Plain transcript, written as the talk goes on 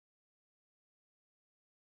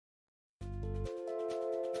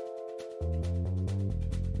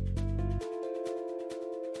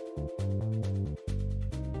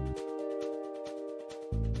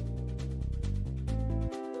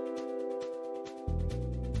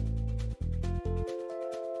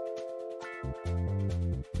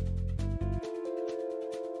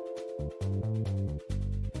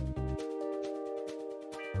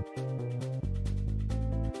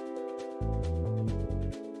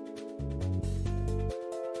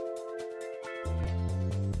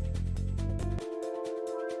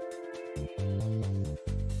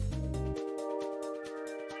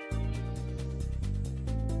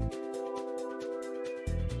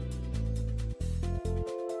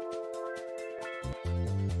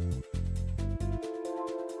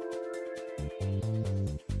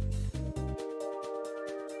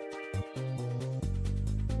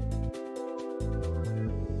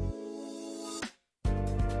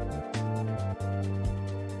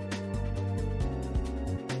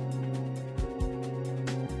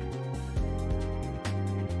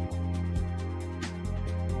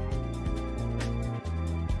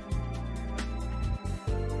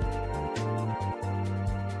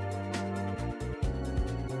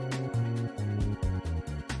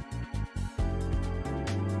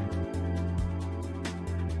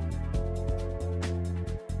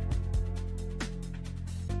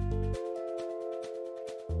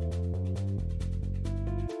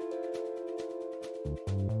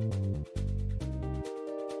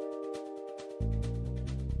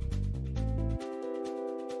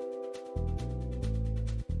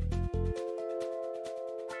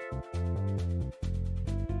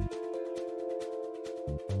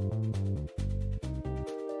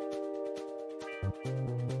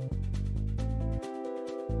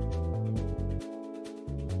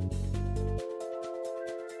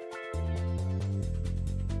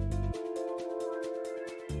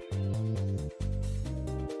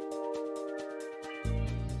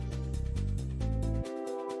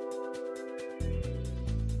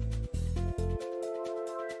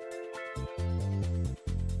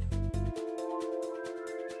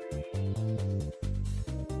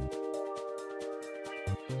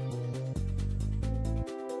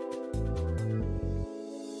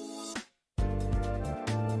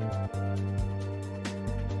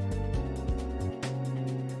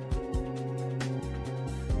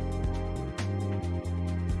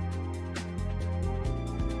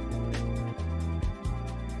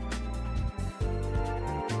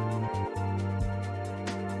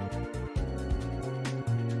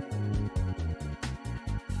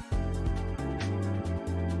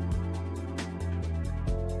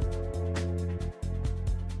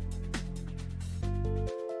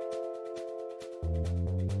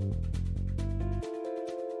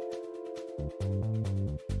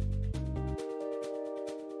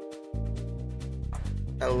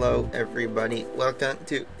Hello everybody, welcome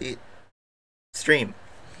to the stream.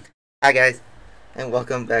 Hi guys, and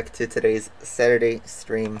welcome back to today's Saturday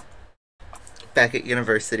stream. Back at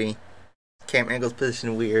university. Camera angle's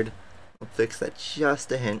position weird. I'll fix that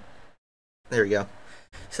just a hint. There we go.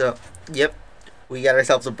 So, yep, we got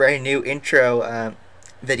ourselves a brand new intro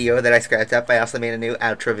video that I scrapped up. I also made a new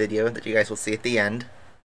outro video that you guys will see at the end.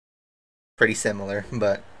 Pretty similar,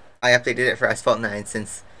 but I updated it for Asphalt 9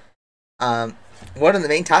 since one of the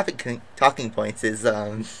main talking points is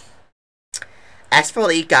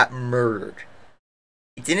Asphalt 8 got murdered.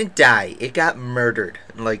 It didn't die, it got murdered.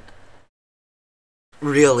 Like,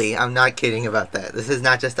 really, I'm not kidding about that. This is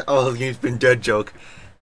not just a, oh, the game's been dead joke.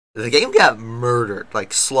 The game got murdered,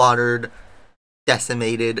 like slaughtered,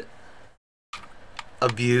 decimated,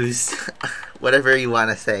 abused, whatever you want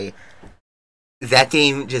to say. That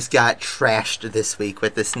game just got trashed this week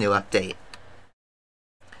with this new update.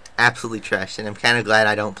 Absolutely trashed, and I'm kind of glad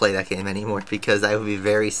I don't play that game anymore because I would be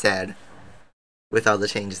very sad with all the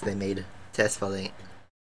changes they made to Asphalt 8.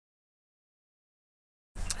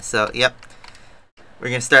 So, yep. We're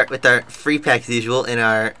going to start with our free pack as usual in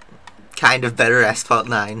our kind of better Asphalt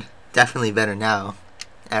 9. Definitely better now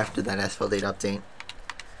after that Asphalt 8 update.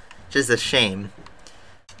 Which is a shame.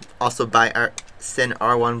 Also buy our Sin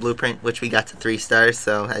R1 blueprint, which we got to 3 stars,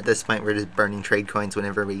 so at this point we're just burning trade coins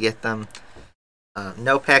whenever we get them.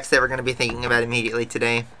 No packs that we're going to be thinking about immediately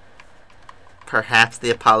today. Perhaps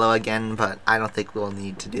the Apollo again, but I don't think we'll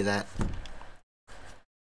need to do that.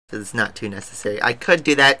 Because it's not too necessary. I could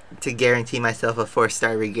do that to guarantee myself a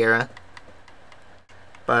 4-star Regera.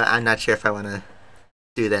 But I'm not sure if I want to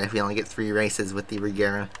do that if we only get 3 races with the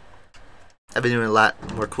Regera. I've been doing a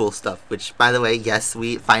lot more cool stuff, which, by the way, yes,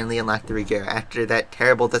 we finally unlocked the Regera. After that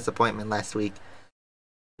terrible disappointment last week,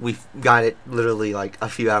 we got it literally like a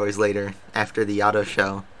few hours later after the auto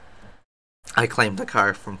show. I claimed the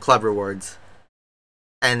car from Club Rewards.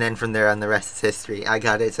 And then from there on, the rest is history. I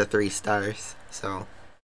got it to 3 stars, so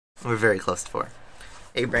we're very close to 4.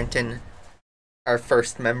 Hey, Brenton, our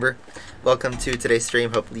first member. Welcome to today's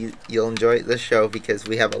stream. Hopefully you'll enjoy the show because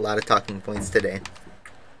we have a lot of talking points today.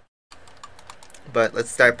 But let's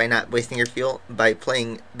start by not wasting your fuel by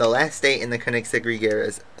playing the last day in the Koenigsegg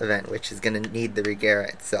Regera's event, which is going to need the Regera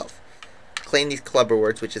itself. Claim these club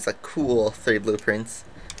rewards, which is a cool 3 blueprints.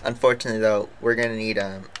 Unfortunately, though, we're going to need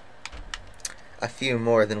a few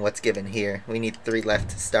more than what's given here. We need 3 left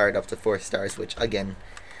to start up to 4 stars, which, again,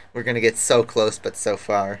 we're going to get so close but so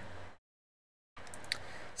far.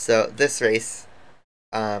 So, this race,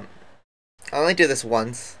 I'll only do this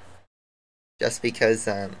once. Just because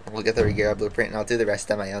we'll get the Regera blueprint and I'll do the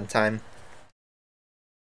rest on my own time.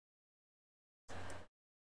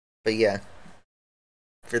 But yeah,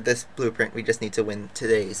 for this blueprint we just need to win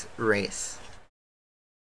today's race.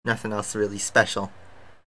 Nothing else really special.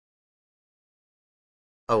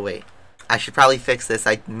 Oh wait, I should probably fix this.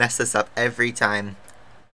 I mess this up every time.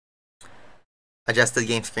 Adjust the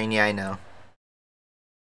game screen, yeah I know.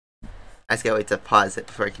 I just gotta wait to pause it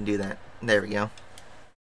before I can do that. There we go.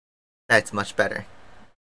 That's much better.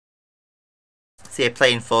 See, I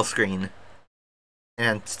play in full screen.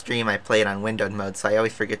 And on stream, I play it on windowed mode, so I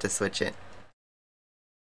always forget to switch it.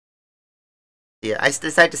 Yeah, I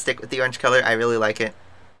decided to stick with the orange color. I really like it.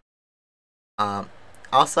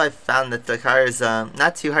 Also, I've found that the car is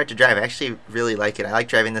not too hard to drive. I actually really like it. I like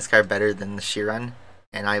driving this car better than the Chiron.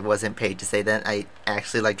 And I wasn't paid to say that. I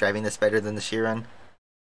actually like driving this better than the Chiron.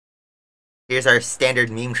 Here's our standard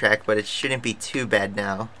meme track, but it shouldn't be too bad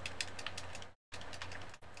now.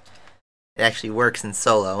 It actually works in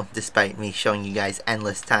solo, despite me showing you guys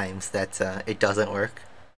endless times that it doesn't work.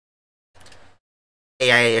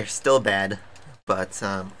 AI are still bad, but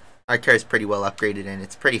our car is pretty well upgraded and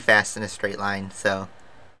it's pretty fast in a straight line, so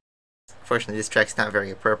unfortunately this track's not very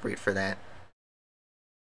appropriate for that.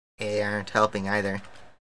 AI aren't helping either.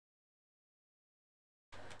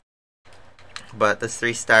 But this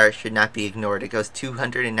 3-star should not be ignored. It goes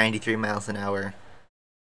 293 miles an hour.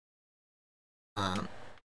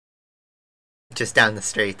 Just down the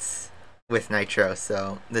straights with nitro,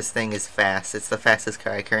 so this thing is fast. It's the fastest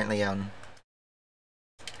car I currently own.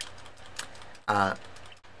 But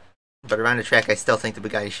around the track, I still think the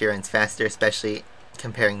Bugatti Chiron's faster, especially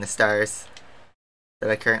comparing the stars that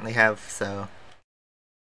I currently have, so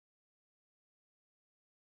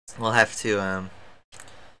we'll have to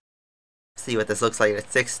see what this looks like at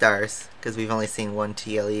 6 stars, because we've only seen one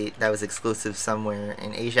TLE that was exclusive somewhere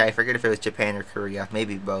in Asia. I forget if it was Japan or Korea,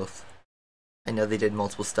 maybe both. I know they did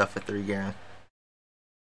multiple stuff with the Regera.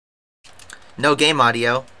 No game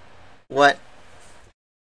audio. What?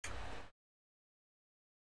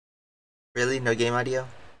 Really? No game audio?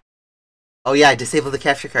 Oh yeah, disable the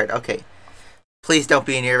capture card. Okay. Please don't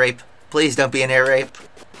be an ear rape. Please don't be an ear rape.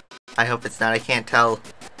 I hope it's not. I can't tell.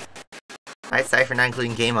 Alright, sorry for not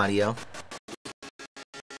including game audio.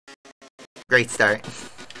 Great start.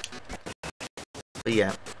 But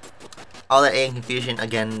yeah. All that A in confusion,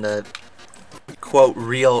 again, the quote,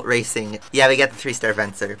 real racing. Yeah, we got the 3-star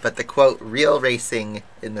Venser, but the quote, real racing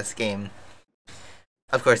in this game,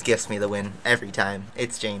 of course, gifts me the win every time.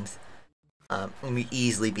 It's James. We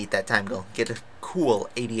easily beat that time goal. Get a cool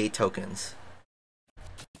 88 tokens.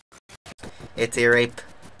 It's a rape.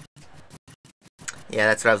 Yeah,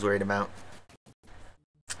 that's what I was worried about.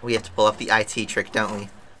 We have to pull off the IT trick, don't we?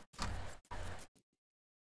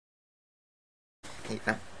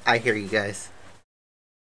 Yeah, I hear you guys.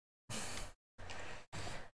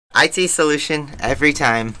 IT solution every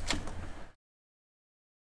time.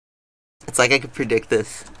 It's like I could predict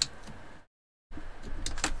this.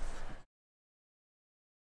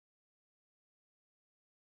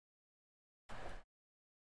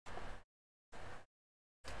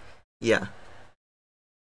 Yeah.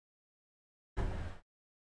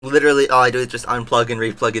 Literally all I do is just unplug and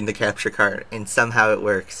replug in the capture card, and somehow it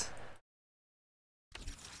works.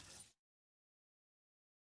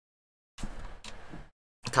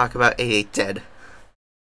 Talk about A8 dead.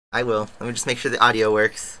 I will. Let me just make sure the audio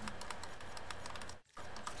works.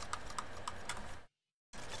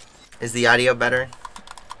 Is the audio better?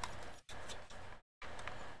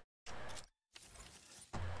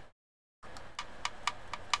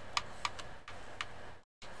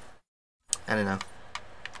 I don't know.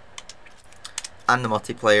 On the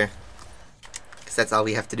multiplayer, because that's all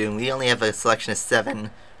we have to do. And we only have a selection of 7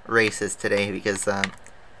 races today because,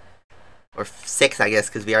 or 6, I guess,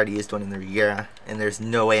 because we already used one in the Regera, and there's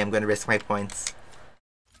no way I'm going to risk my points.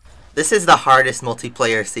 This is the hardest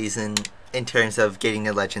multiplayer season in terms of getting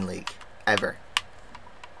the Legend League ever.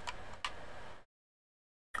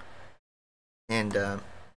 And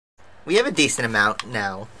we have a decent amount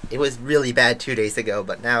now. It was really bad 2 days ago,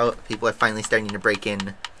 but now people are finally starting to break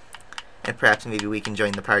in. And perhaps maybe we can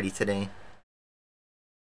join the party today.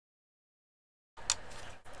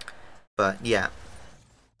 But yeah.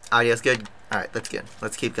 Audio's good? Alright, that's good.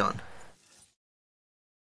 Let's keep going.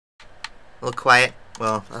 A little quiet.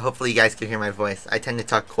 Well, hopefully you guys can hear my voice. I tend to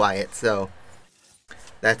talk quiet, so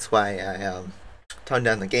that's why I toned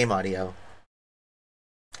down the game audio.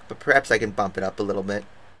 But perhaps I can bump it up a little bit.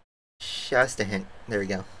 Just a hint. There we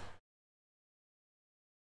go.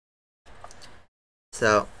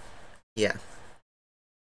 So, yeah.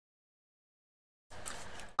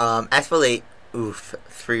 Asphalt 8. Oof.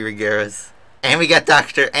 3 Regeras. And we got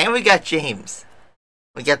Doctor. And we got James.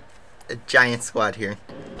 We got a giant squad here.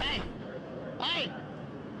 Hey! Hey!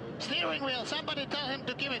 Steering wheel! Somebody tell him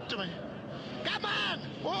to give it to me. Come on!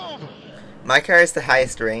 Move! My car is the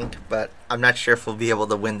highest rank, but I'm not sure if we'll be able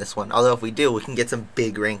to win this one. Although if we do, we can get some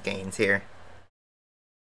big rank gains here.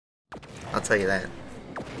 I'll tell you that.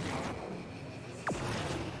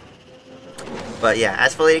 But yeah,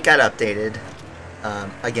 Asphalt 8 got updated.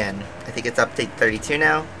 Again, I think it's update 32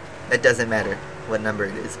 now. That doesn't matter what number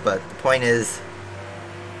it is, but the point is,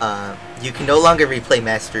 you can no longer replay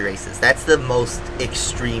mastery races. That's the most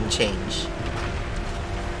extreme change.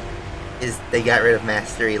 Is they got rid of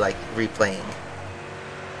mastery, like replaying.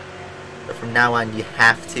 But from now on, you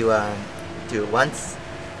have to do it once,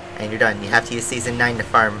 and you're done. You have to use Season 9 to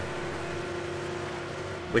farm,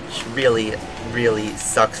 which really, really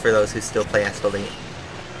sucks for those who still play Asphalt 8.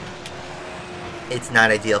 It's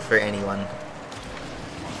not ideal for anyone.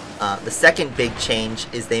 The second big change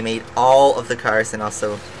is they made all of the cars, and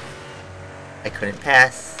also I couldn't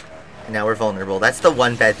pass, and now we're vulnerable. That's the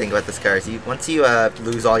one bad thing about this car is once you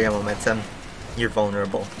lose all your momentum, you're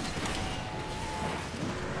vulnerable.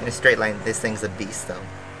 In a straight line, this thing's a beast though.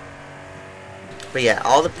 But yeah,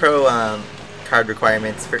 all the pro card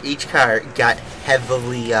requirements for each car got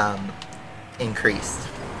heavily increased.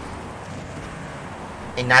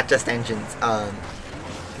 And not just engines.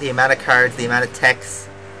 The amount of cards, the amount of text,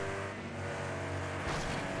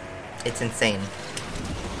 it's insane.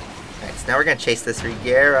 Alright, so now we're going to chase this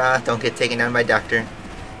Regera. Don't get taken down by Doctor.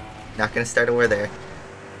 Not going to start a war there.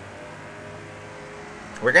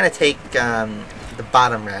 We're going to take the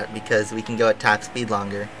bottom route because we can go at top speed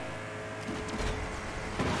longer.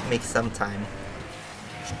 Make some time.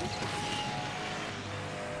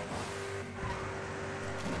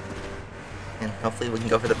 And hopefully we can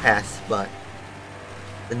go for the pass, but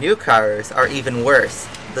the new cars are even worse.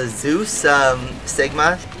 The Zeus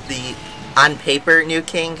Sigma, the on paper new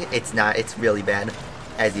king, it's not. It's really bad,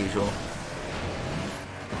 as usual.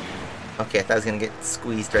 Okay, I thought I was gonna get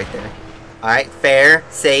squeezed right there. Alright, fair,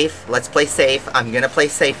 safe. Let's play safe. I'm gonna play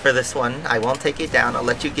safe for this one. I won't take it down. I'll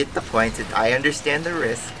let you get the points. I understand the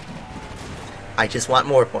risk. I just want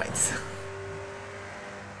more points.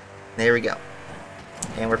 There we go.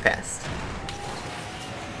 And we're past.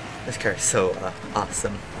 This car is so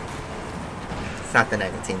awesome. It's not the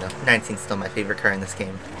 19 though. 19 is still my favorite car in this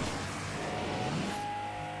game.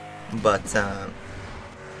 But the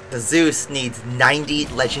Zeus needs 90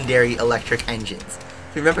 legendary electric engines.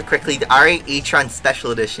 If you remember correctly, the R8 e-tron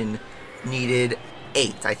Special Edition needed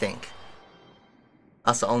 8, I think.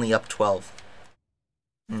 Also only up 12.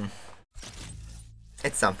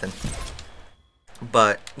 It's something.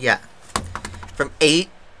 But, yeah. From 8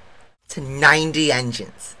 to 90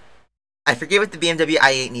 engines. I forget what the BMW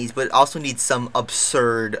i8 needs, but it also needs some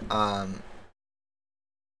absurd amount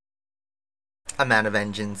of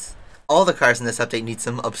engines. All the cars in this update need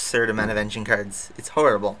some absurd amount of engine cards. It's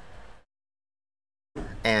horrible.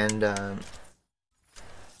 And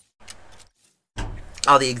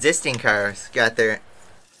all the existing cars got their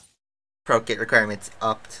Pro Kit requirements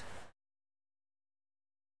upped.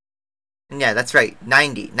 And yeah, that's right.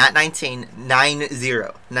 90, not 19,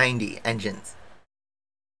 90 engines.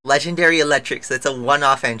 Legendary electric, so it's a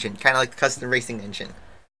one-off engine, kind of like the custom racing engine.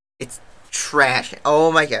 It's trash.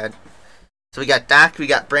 Oh my god. So we got Doc, we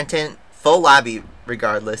got Brenton, full lobby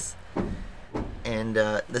regardless. And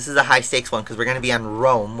this is a high-stakes one because we're going to be on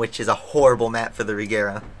Rome, which is a horrible map for the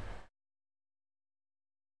Regera.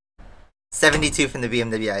 72 from the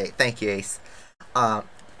BMW i8. Thank you, Ace.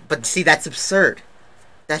 But see, that's absurd.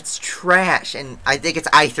 That's trash. And I think it's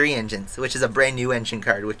i3 engines, which is a brand new engine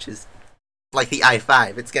card, which is like the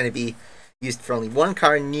i5. It's going to be used for only one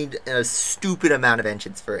car and need a stupid amount of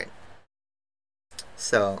engines for it.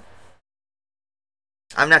 So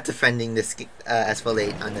I'm not defending this Asphalt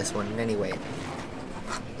 8 on this one in any way.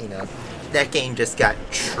 You know, that game just got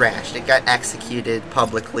trashed. It got executed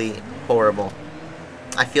publicly. Horrible.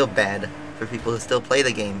 I feel bad for people who still play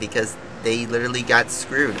the game because they literally got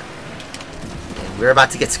screwed. And we're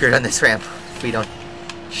about to get screwed on this ramp if we don't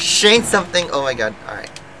change something. Oh my god.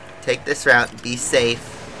 Alright. Take this route. Be safe.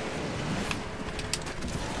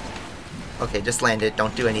 Okay, just land it.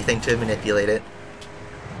 Don't do anything to manipulate it.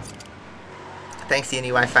 Thanks, Uni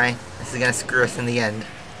Wi-Fi. This is gonna screw us in the end.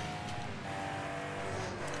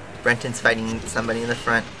 Brenton's fighting somebody in the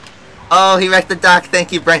front. Oh, he wrecked the dock.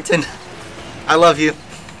 Thank you, Brenton. I love you.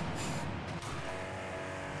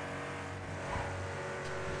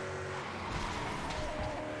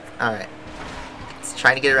 Alright. Let's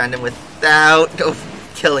try to get around him without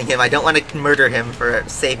killing him. I don't want to murder him for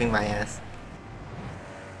saving my ass.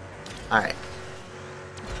 Alright.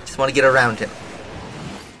 Just want to get around him.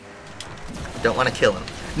 Don't want to kill him.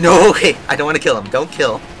 No, okay. I don't want to kill him. Don't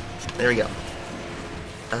kill. There we go.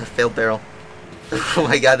 Failed barrel. Oh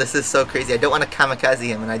my god, this is so crazy. I don't want to kamikaze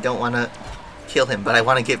him, and I don't want to kill him, but I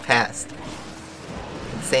want to get past.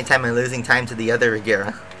 At the same time, I'm losing time to the other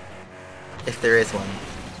Regera. If there is one.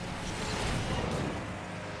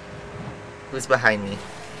 Who's behind me?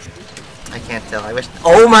 I can't tell. I wish...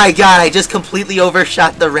 Oh my god, I just completely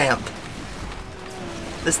overshot the ramp.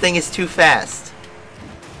 This thing is too fast.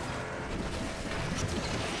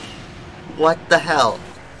 What the hell?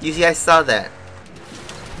 You guys saw that.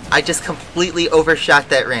 I just completely overshot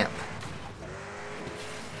that ramp.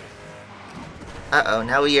 Uh-oh,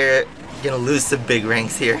 now we are gonna lose some big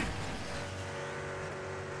ranks here.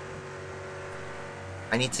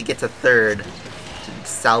 I need to get to third to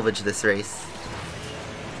salvage this race.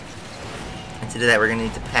 And to do that, we're gonna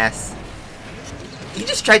need to pass. He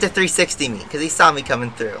just tried to 360 me, because he saw me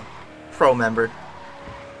coming through. Pro member.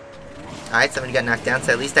 Alright, somebody got knocked down,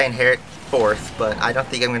 so at least I inherit fourth, but I don't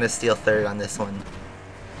think I'm gonna steal third on this one.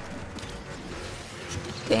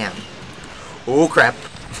 Damn. Oh crap.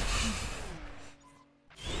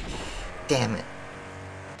 Damn it.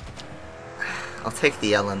 I'll take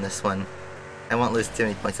the L on this one. I won't lose too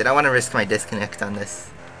many points. I don't want to risk my disconnect on this.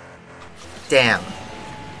 Damn.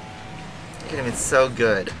 Could have been so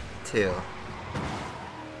good, too.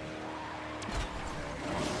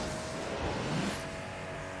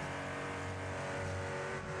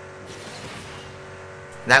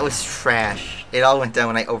 That was trash. It all went down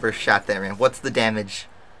when I overshot that ramp. What's the damage?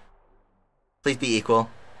 Please be equal.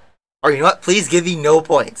 Or you know what? Please give me no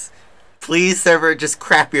points. Please, server, just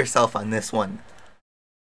crap yourself on this one.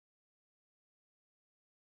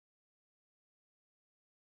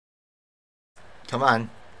 Come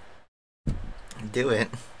on. Do it.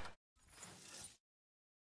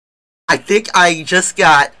 I think I just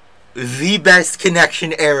got the best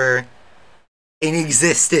connection error in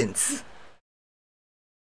existence.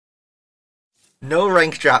 No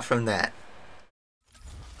rank drop from that.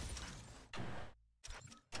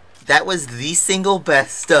 That was the single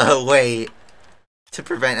best way to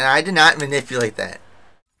prevent, and I did not manipulate that.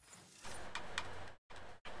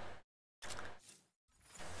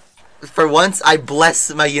 For once, I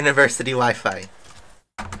bless my university Wi-Fi.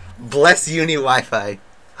 Bless uni Wi-Fi.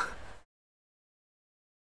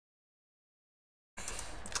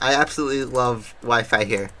 I absolutely love Wi-Fi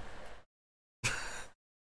here.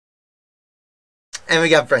 And we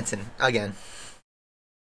got Brenton again.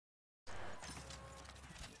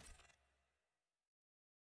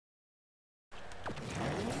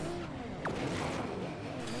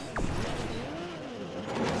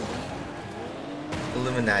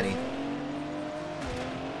 Illuminati.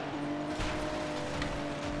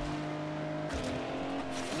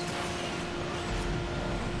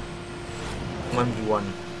 One v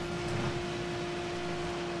one.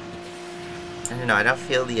 I don't know, I don't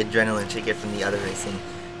feel the adrenaline you get from the other racing.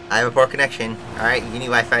 I have a poor connection. Alright, Uni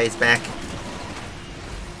Wi-Fi is back.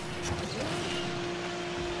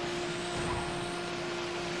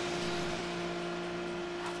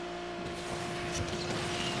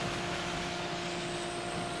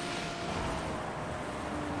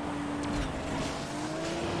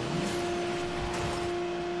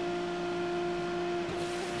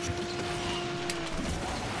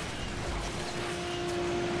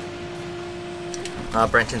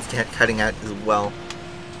 Brenton's cutting out as well.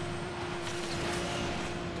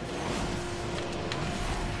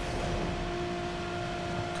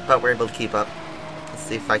 But we're able to keep up. Let's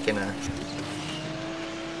see if I can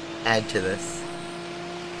add to this.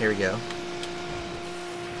 Here we go.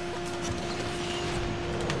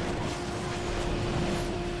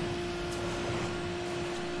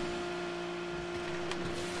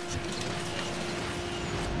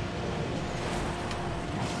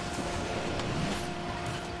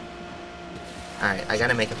 Alright, I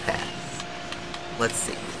gotta make a pass. Let's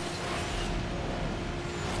see.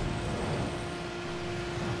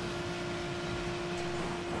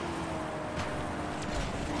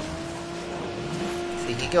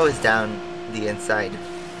 See, he goes down the inside.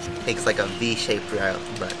 Takes like a V-shaped route,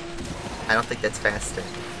 but I don't think that's faster.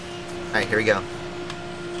 Alright, here we go.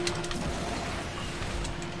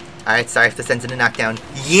 Alright, sorry if this ends in a knockdown.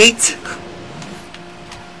 Yeet!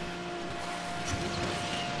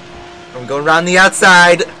 I'm going around the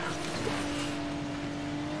outside.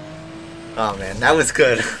 Oh man, that was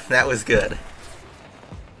good. That was good.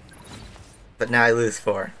 But now I lose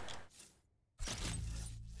 4.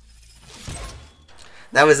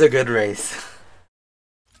 That was a good race.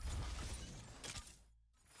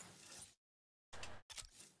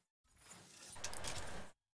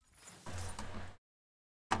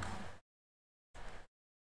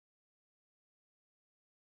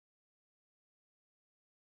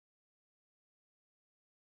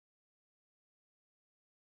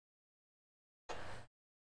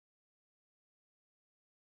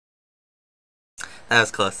 That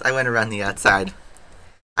was close. I went around the outside.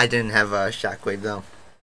 I didn't have a shockwave though.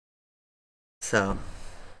 So,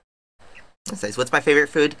 let's see. What's my favorite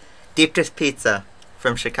food? Deep dish pizza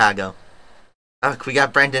from Chicago. Oh, we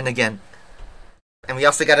got Brendan again. And we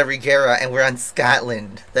also got a Regera, and we're on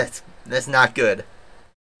Scotland. That's not good.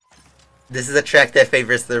 This is a track that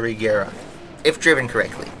favors the Regera, if driven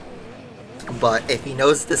correctly. But if he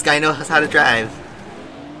knows this guy knows how to drive,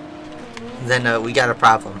 then we got a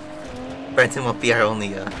problem. Brenton won't be our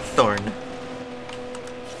only thorn.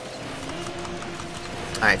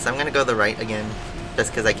 Alright, so I'm gonna go the right again,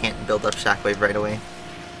 just because I can't build up shockwave right away.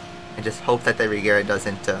 And just hope that the Regera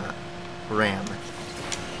doesn't ram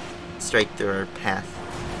straight through our path.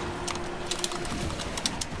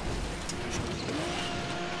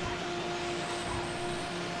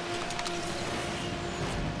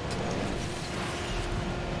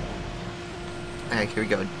 Alright, here we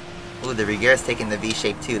go. Ooh, the Regera's taking the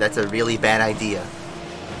V-shape too. That's a really bad idea.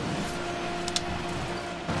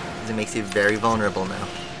 Because it makes you very vulnerable now.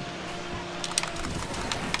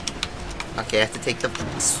 Okay, I have to take the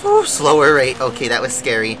slower rate. Okay, that was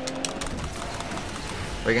scary.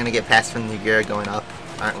 We're gonna get past from the Regera going up,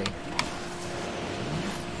 aren't we?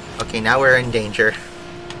 Okay, now we're in danger.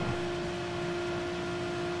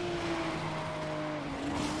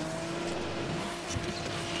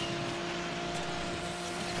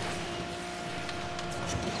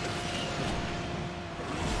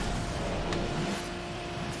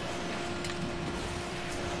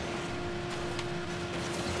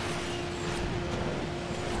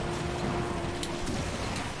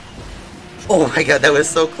 Oh my god, that was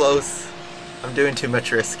so close. I'm doing too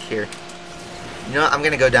much risk here. You know what, I'm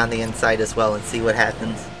gonna go down the inside as well and see what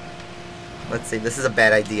happens. Let's see, this is a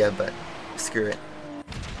bad idea, but screw it.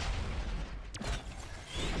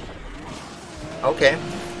 Okay.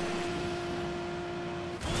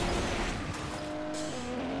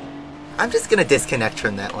 I'm just gonna disconnect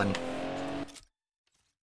from that one.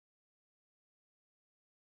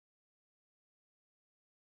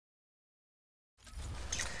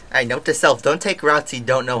 Alright, note to self, don't take routes you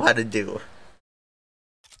don't know how to do.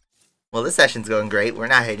 Well, this session's going great. We're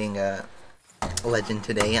not hitting a legend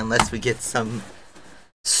today unless we get some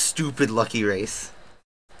stupid lucky race.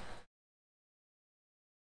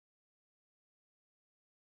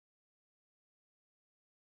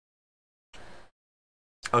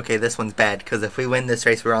 Okay, this one's bad, because if we win this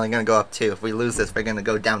race, we're only going to go up 2. If we lose this, we're going to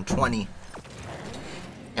go down 20.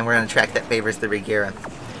 And we're on a track that favors the Regera.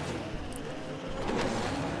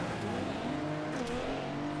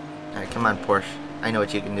 Alright, come on, Porsche. I know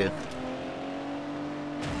what you can do.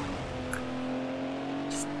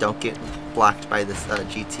 Just don't get blocked by this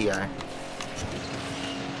GTR.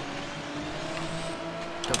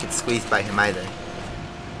 Don't get squeezed by him either.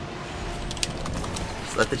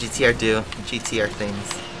 Just let the GTR do GTR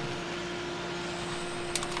things.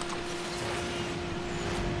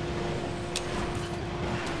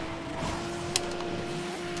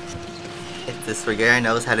 If this Regera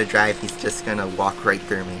knows how to drive, he's just gonna walk right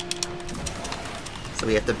through me. So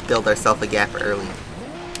we have to build ourselves a gap early.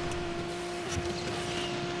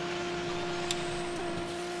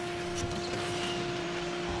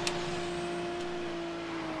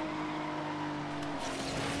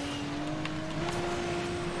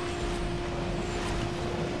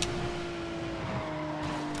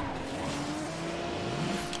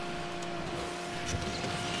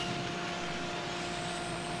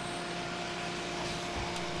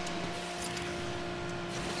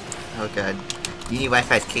 Oh god. Uni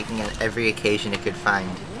Wi-Fi is kicking on every occasion it could find.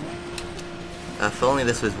 If only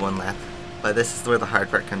this was one lap. But this is where the hard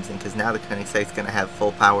part comes in, because now the Koenigsegg is going to have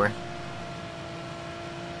full power.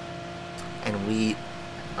 And we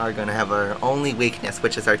are going to have our only weakness,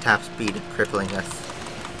 which is our top speed, crippling us.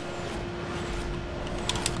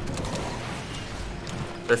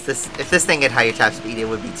 But if this thing had higher top speed, it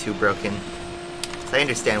would be too broken. So I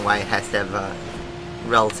understand why it has to have a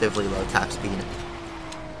relatively low top speed.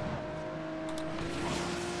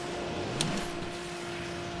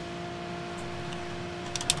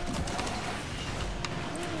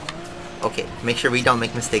 Okay, make sure we don't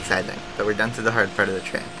make mistakes either, but we're done to the hard part of the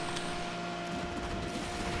track.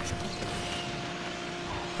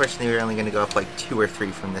 Fortunately, we're only going to go up like 2 or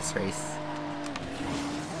 3 from this race.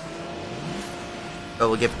 But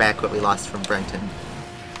we'll get back what we lost from Brenton.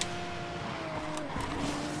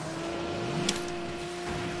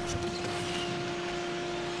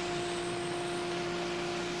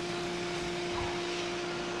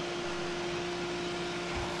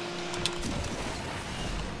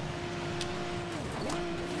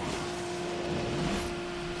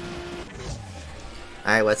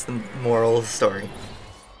 Alright, what's the moral of the story?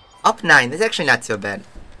 Up 9, this is actually not so bad.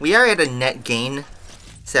 We are at a net gain,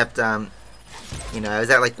 except, you know, I was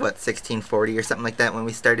at like, what, 1640 or something like that when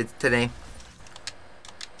we started today.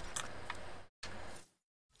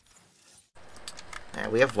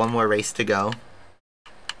 Alright, we have one more race to go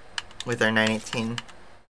with our 918.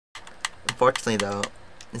 Unfortunately, though,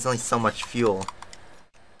 there's only so much fuel.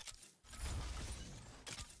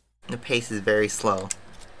 The pace is very slow.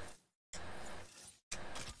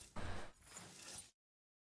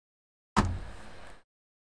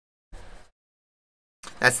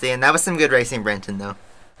 That's the end. That was some good racing, Brenton, though.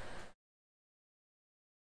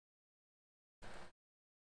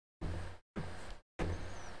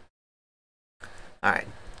 Alright.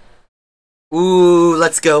 Ooh,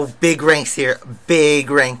 let's go. Big ranks here.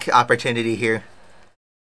 Big rank opportunity here.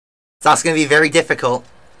 It's also going to be very difficult.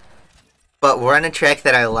 But we're on a track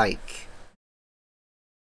that I like.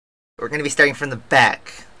 We're going to be starting from the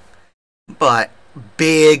back. But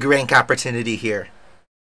big rank opportunity here.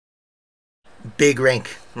 Big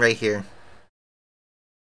rank right here.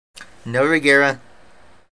 No Regera.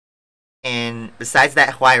 And besides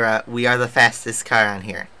that Huayra, we are the fastest car on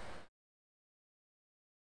here.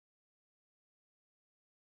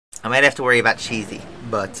 I might have to worry about Cheesy,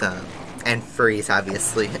 but, and Freeze,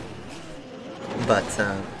 obviously. But,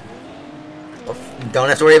 well, don't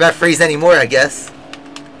have to worry about Freeze anymore, I guess.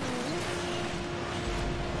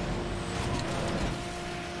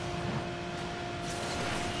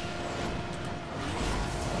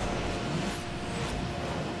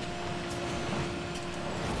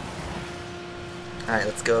 Alright,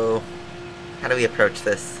 let's go. How do we approach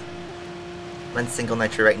this? Run single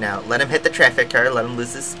nitro right now. Let him hit the traffic car, let him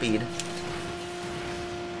lose his speed.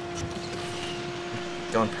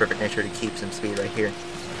 Going perfect nitro to keep some speed right here.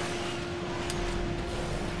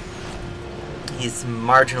 He's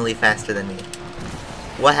marginally faster than me.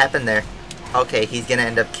 What happened there? Okay, he's gonna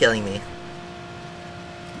end up killing me.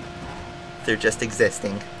 through just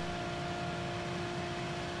existing.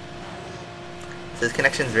 So his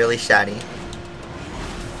connection's really shoddy.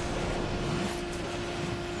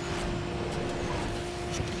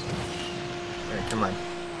 Alright, come on.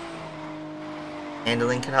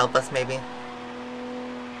 Handling can help us, maybe?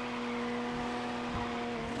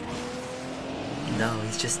 No,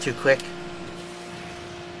 he's just too quick.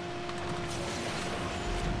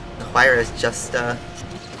 The Regera is just, that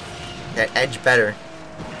edge better.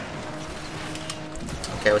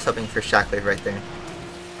 Okay, I was hoping for Shockwave right there.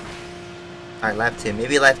 Alright, lap 2.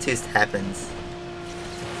 Maybe lap 2 happens.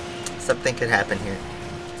 Something could happen here.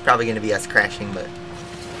 It's probably going to be us crashing, but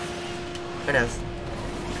who knows?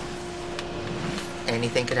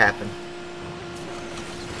 Anything could happen.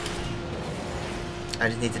 I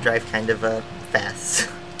just need to drive kind of fast.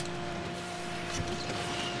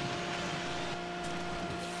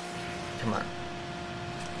 Come on.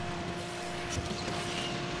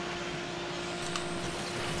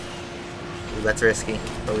 Ooh, that's risky,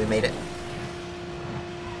 but we made it.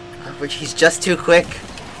 Which he's just too quick.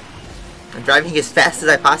 I'm driving as fast as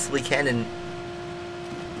I possibly can and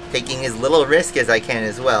taking as little risk as I can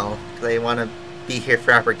as well, because I want to be here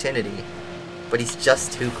for opportunity. But he's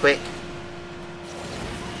just too quick.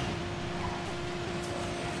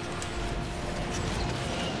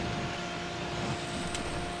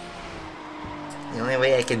 The only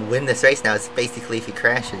way I can win this race now is basically if he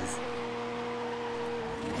crashes.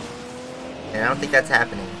 And I don't think that's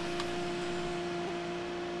happening.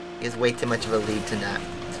 He has way too much of a lead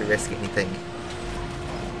to risk anything.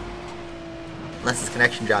 Unless his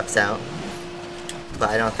connection drops out.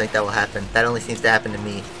 But I don't think that will happen. That only seems to happen to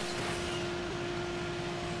me.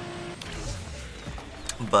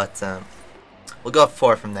 But, we'll go up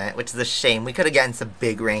 4 from that, which is a shame. We could have gotten some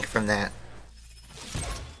big rank from that.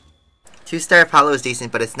 2-star Apollo is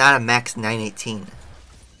decent, but it's not a max 918.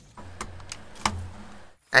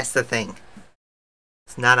 That's the thing.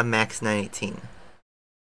 It's not a max 918.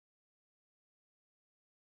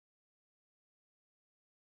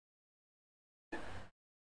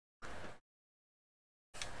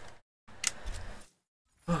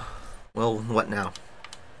 Well, what now?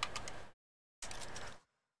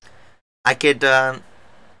 I could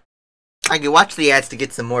watch the ads to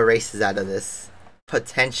get some more races out of this.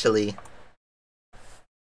 Potentially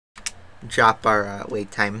drop our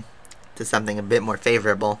wait time to something a bit more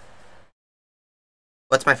favorable.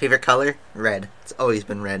 What's my favorite color? Red. It's always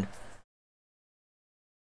been red.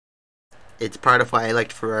 It's part of why I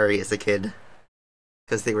liked Ferrari as a kid.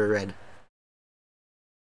 Because they were red.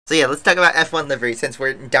 So yeah, let's talk about F1 livery since we're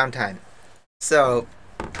in downtime. So,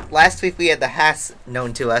 last week we had the Haas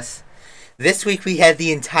known to us. This week we had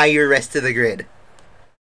the entire rest of the grid.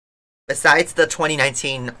 Besides the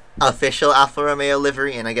 2019 official Alfa Romeo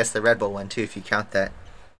livery, and I guess the Red Bull one too if you count that,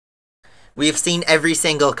 we've seen every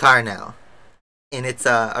single car now in its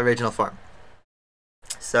original form.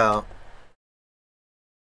 So,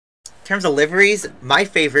 in terms of liveries, my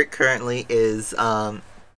favorite currently is,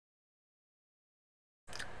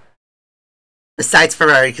 besides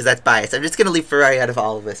Ferrari, because that's biased. I'm just going to leave Ferrari out of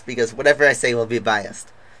all of this, because whatever I say will be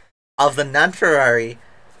biased. Of the non-Ferrari,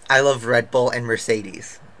 I love Red Bull and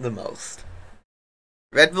Mercedes the most.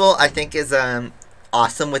 Red Bull, I think, is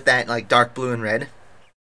awesome with that like dark blue and red.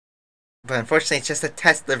 But unfortunately, it's just a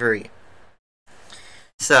test livery.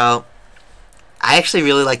 So, I actually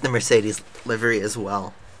really like the Mercedes livery as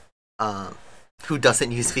well. Who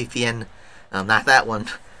doesn't use VPN? Not that one.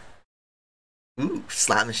 Ooh,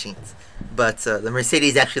 slot machines. But the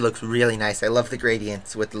Mercedes actually looks really nice. I love the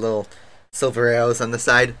gradients with the little silver arrows on the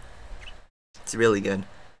side. It's really good.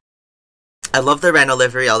 I love the Renault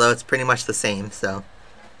livery, although it's pretty much the same, so.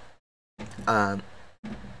 I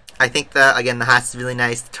think that, again, the Haas is really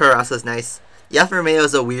nice. The Toro Rosso is nice. The Alfa Romeo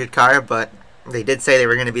is a weird car, but they did say they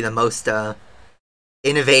were going to be the most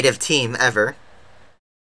innovative team ever.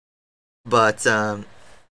 But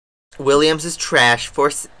Williams is trash.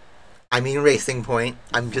 Racing Point.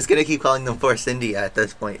 I'm just going to keep calling them Force India at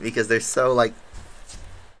this point, because they're so, like,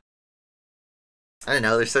 I don't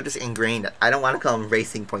know, they're so just ingrained. I don't want to call them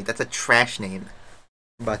Racing Point. That's a trash name.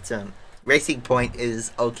 But, Racing Point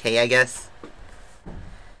is okay, I guess.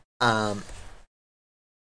 And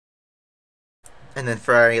then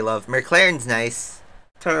Ferrari love. McLaren's nice.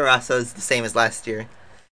 Toro Rosso's the same as last year.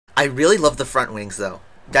 I really love the front wings, though.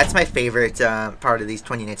 That's my favorite part of these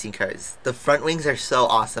 2019 cars. The front wings are so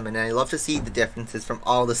awesome, and I love to see the differences from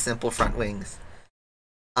all the simple front wings.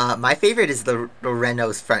 My favorite is the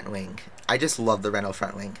Renault's front wing. I just love the Renault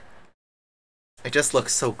front wing. It just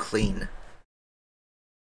looks so clean.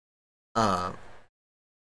 Alright,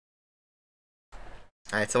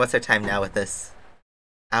 so what's our time now with this?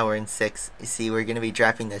 hour and 6. You see, we're going to be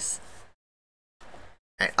dropping this.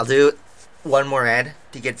 Alright, I'll do one more ad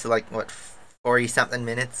to get to like, what, 40 something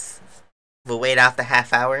minutes. We'll wait off the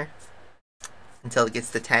half hour until it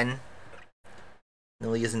gets to 10. Then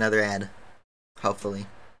we'll use another ad. Hopefully.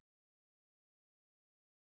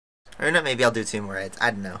 Or not, maybe I'll do 2 more ads.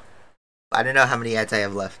 I don't know. I don't know how many ads I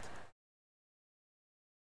have left.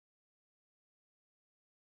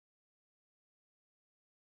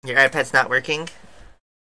 Your iPad's not working?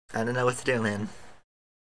 I don't know what to do, man.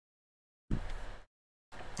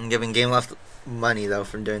 I'm giving GameLoft money, though,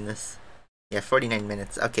 from doing this. Yeah, 49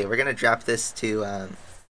 minutes. Okay, we're gonna drop this to,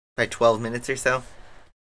 by 12 minutes or so.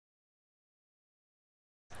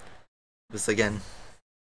 Just again.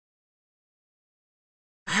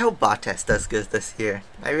 I hope Bottas does good this year.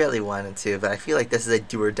 I really wanted to, but I feel like this is a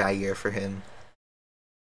do-or-die year for him.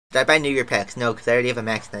 Did I buy New Year packs? No, because I already have a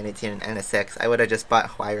Max 918 and NSX. I would have just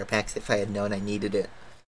bought Huayra packs if I had known I needed it.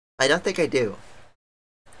 I don't think I do.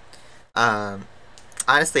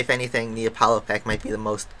 Honestly, if anything, the Apollo pack might be the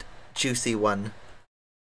most juicy one.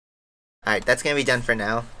 Alright, that's going to be done for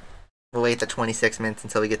now. We'll wait the 26 minutes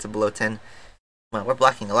until we get to below 10. Well, we're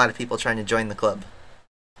blocking a lot of people trying to join the club.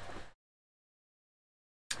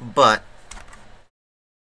 But,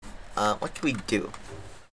 what can we do?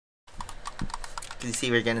 You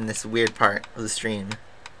see, we're getting this weird part of the stream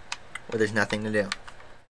where there's nothing to do.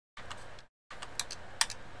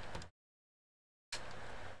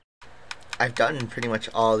 I've done pretty much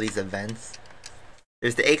all these events.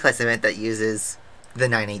 There's the A-Class event that uses the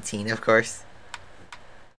 918, of course.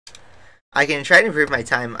 I can try to improve my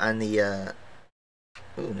time on the,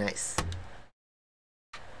 ooh, nice.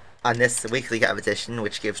 On this weekly competition,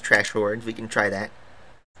 which gives trash rewards. We can try that.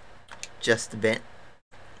 Just a bit.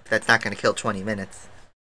 That's not going to kill 20 minutes.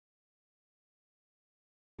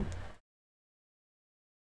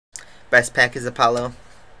 Best pack is Apollo.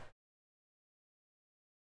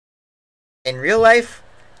 In real life,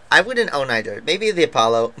 I wouldn't own either. Maybe the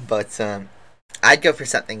Apollo, but I'd go for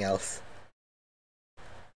something else.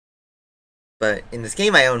 But in this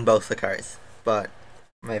game, I own both the cars. But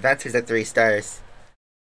my Adventure's at 3 stars.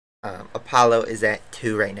 Apollo is at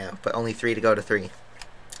 2 right now, but only 3 to go to 3.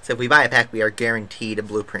 So if we buy a pack, we are guaranteed a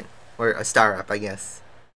blueprint. Or a star up, I guess.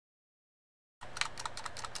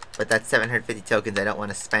 But that's 750 tokens I don't want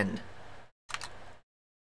to spend.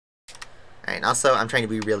 Alright, also, I'm trying to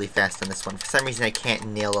be really fast on this one. For some reason, I can't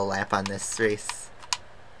nail a lap on this race.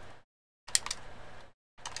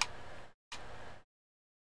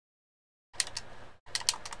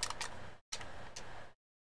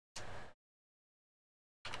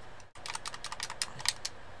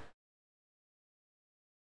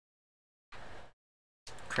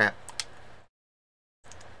 Crap.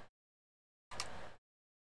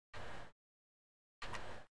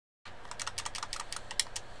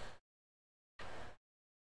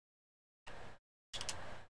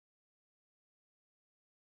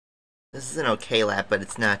 This is an okay lap, but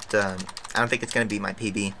it's not, I don't think it's going to be my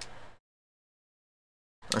PB.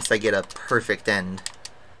 Unless I get a perfect end.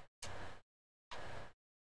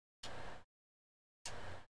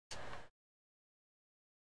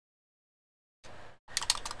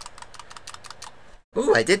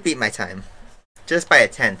 Ooh, I did beat my time. Just by a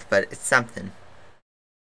 10th, but it's something.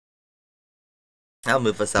 I'll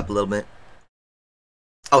move us up a little bit.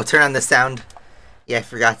 Oh, turn on the sound. Yeah, I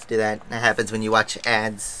forgot to do that. That happens when you watch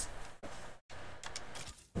ads.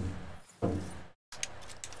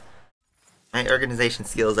 My organization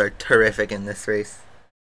skills are terrific in this race.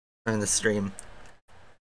 Or in the stream.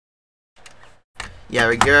 Yeah,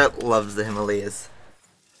 Regera loves the Himalayas.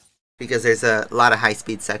 Because there's a lot of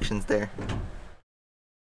high-speed sections there.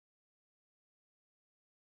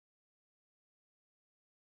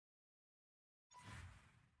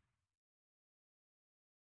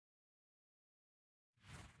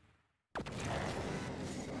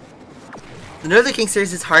 The Northern King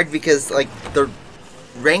series is hard because, like, the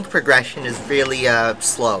rank progression is really,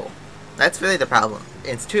 slow. That's really the problem.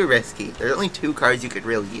 It's too risky. There's only 2 cards you could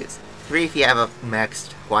really use. 3 if you have a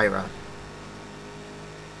maxed Huayra.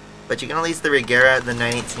 But you can only use the Regera, the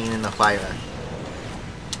 918, and the Huayra.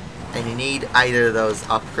 And you need either of those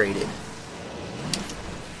upgraded.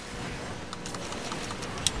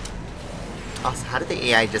 Also, how did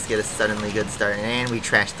the AI just get a suddenly good start? And we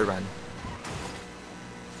trashed the run.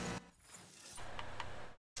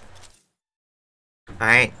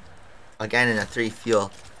 Alright. Again in a 3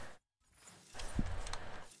 fuel.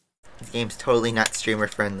 This game's totally not streamer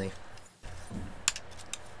friendly.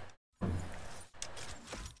 I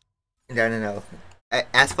don't know.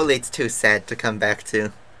 Asphalt's too sad to come back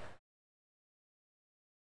to.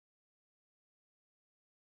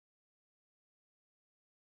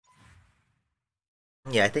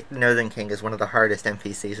 Yeah, I think the Northern King is one of the hardest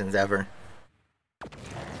MP seasons ever.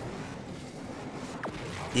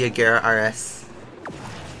 The Regera RS.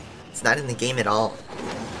 It's not in the game at all.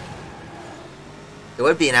 It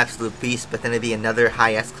would be an absolute beast, but then it'd be another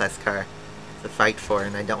high S-Class car to fight for,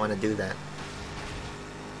 and I don't want to do that.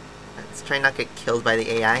 Let's try not to get killed by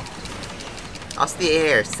the AI. Also, the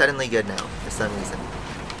AI are suddenly good now, for some reason.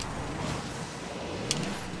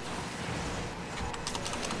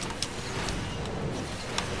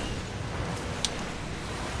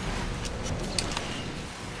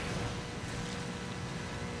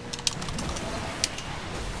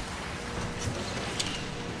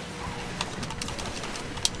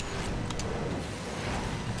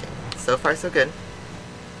 So far, so good.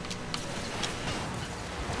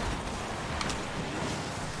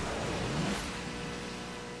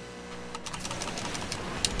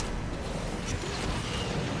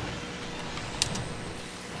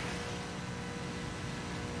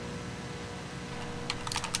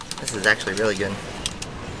 This is actually really good.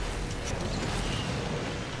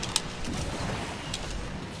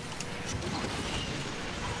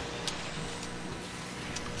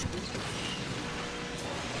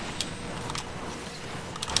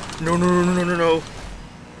 No.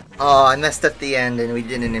 Oh, I messed up the end and we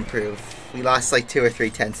didn't improve. We lost like 2 or 3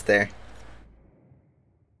 tenths there.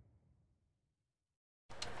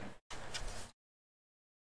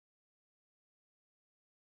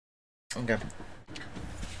 Okay.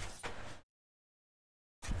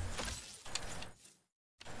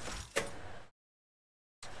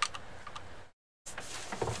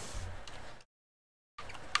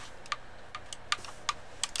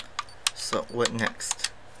 So, what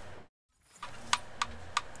next?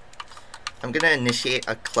 I'm gonna initiate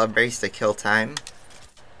a club race to kill time.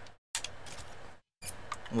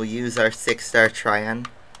 We'll use our 6-star Tryon.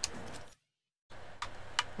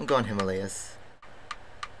 I'm going Himalayas.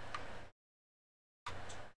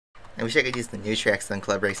 I wish I could use the new tracks on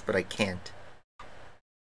club race, but I can't.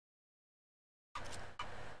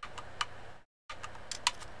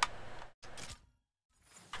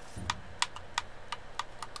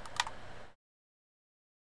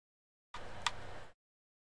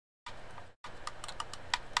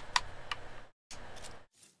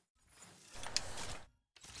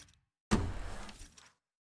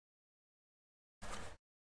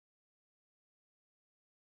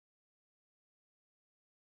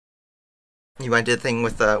 You want to do the thing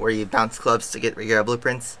with where you bounce clubs to get Regera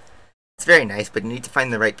blueprints? It's very nice, but you need to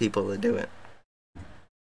find the right people to do it.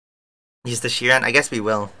 Use the Chiron? I guess we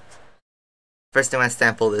will. First I want to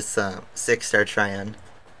sample this 6-star Tryon.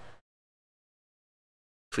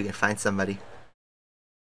 If we can find somebody.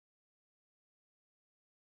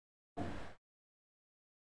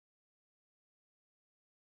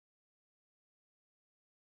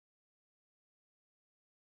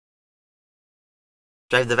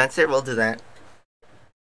 Drive the vents there? We'll do that.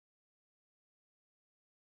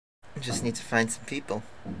 We just need to find some people.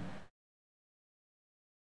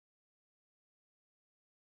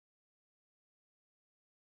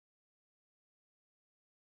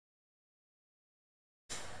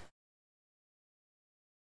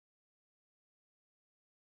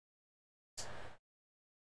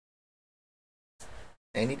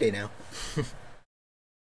 Any day now.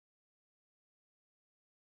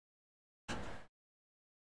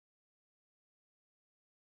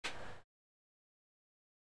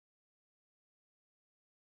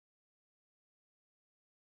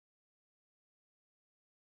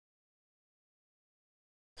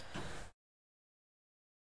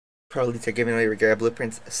 Pro Elites are giving away Regera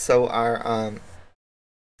blueprints. So are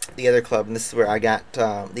the other club, and this is where I got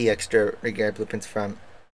the extra Regera blueprints from.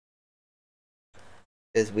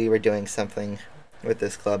 Is we were doing something with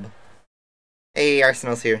this club. Hey,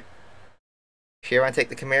 Arsenal's here. Sure, want to take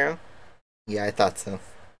the Camaro? Yeah, I thought so.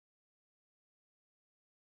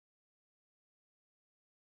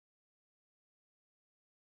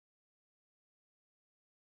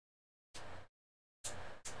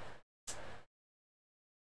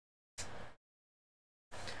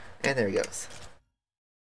 And there he goes.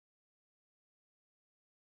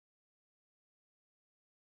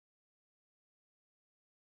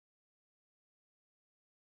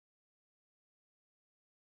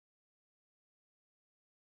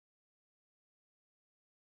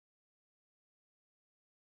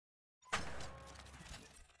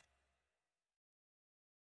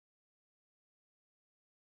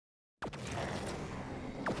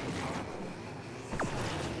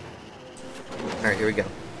 Alright, here we go.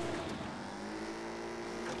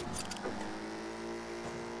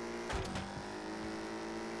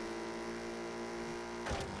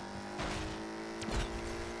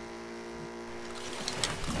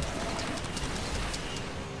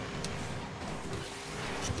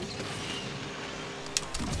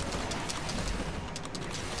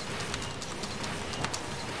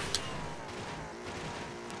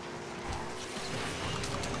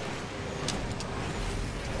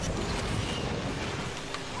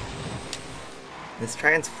 This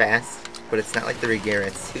Trion's fast, but it's not like the Regera.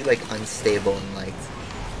 It's too like unstable and light.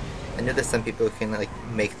 I know there's some people who can like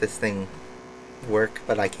make this thing work,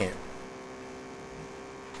 but I can't.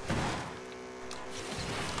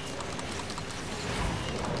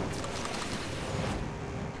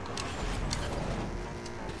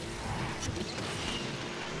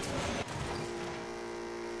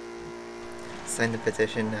 Sign the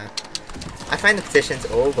petition. I find the petitions.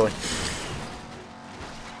 Oh boy.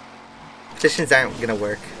 Petitions aren't gonna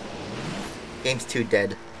work. Game's too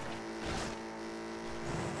dead.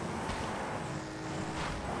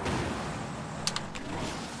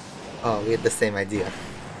 Oh, we had the same idea.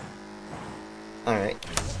 Alright.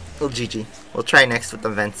 Well, GG. We'll try next with the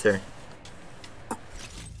Venser.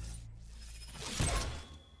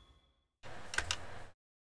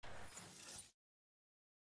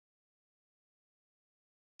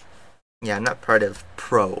 Yeah, I'm not part of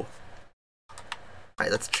Pro.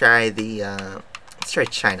 Alright, let's try the, let's try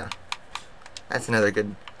China. That's another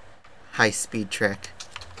good high-speed track.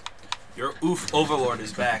 Your oof overlord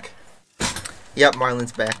is back. Yep,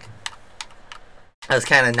 Marlon's back. I was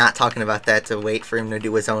kind of not talking about that to wait for him to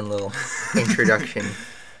do his own little introduction.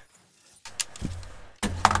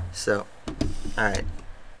 So, alright.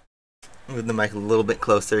 Move the mic a little bit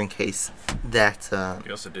closer in case that,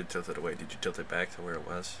 You also did tilt it away. Did you tilt it back to where it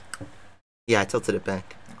was? Yeah, I tilted it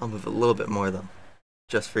back. I'll move it a little bit more, though.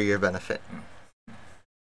 Just for your benefit.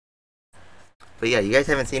 But yeah, you guys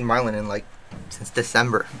haven't seen Marlon in, like, since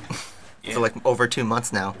December. Yeah. So, like, over 2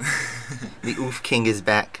 months now. The Oof King is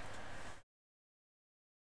back.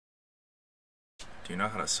 Do you know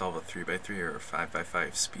how to solve a 3x3 or a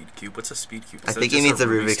 5x5 speed cube? What's a speed cube? I think he means a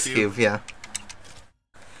Rubik's Cube, yeah.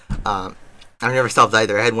 I've never solved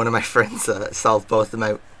either. I had one of my friends solve both of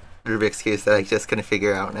my Rubik's Cubes that I just couldn't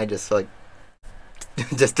figure out, and I just, like,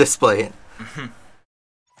 just display it.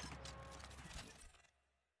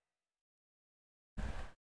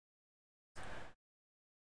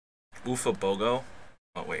 Oofa Bogo?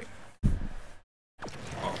 Oh, wait.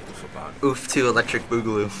 Oh, Oofa Bog. Oof to Electric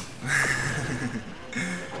Boogaloo.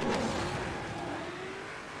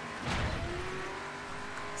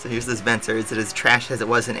 So here's this Venser. Is it as trash as it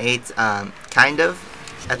was in 8? Kind of.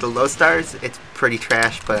 At the low stars, it's pretty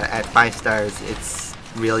trash, but at 5 stars, it's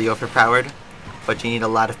really overpowered. But you need a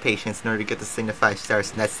lot of patience in order to get this thing to 5 stars,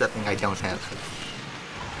 and that's something I don't have.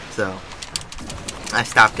 So, I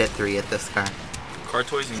stopped at 3 at this car. Car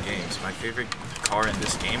toys and games. My favorite car in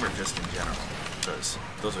this game or just in general? Because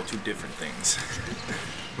those are two different things.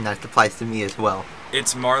 And that applies to me as well.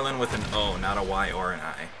 It's Marlin with an O, not a Y or an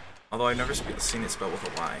I. Although I've never seen it spelled with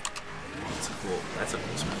a Y. That's a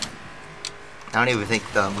cool spell. I don't even think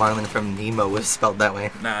the Marlin from Nemo was spelled that way.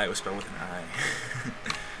 Nah, it was spelled with an I.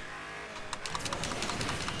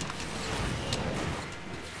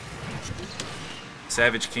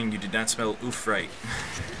 Savage King, you did not spell oof right.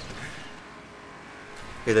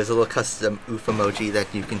 Here, there's a little custom oof emoji that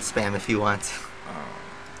you can spam if you want. Oh,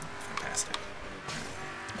 fantastic.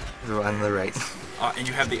 On the right. And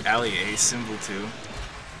you have the Alley A symbol too.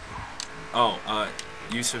 Oh,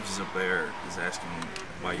 Yusuf Zubair is asking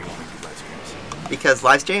why you want to do live streams. Because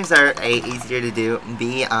live streams are A, easier to do,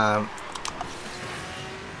 B,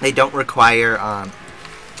 they don't require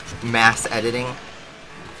mass editing,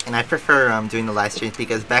 and I prefer doing the live streams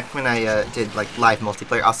because back when I did like live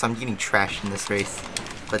multiplayer, also I'm getting trashed in this race,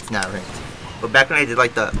 but it's not ranked. But back when I did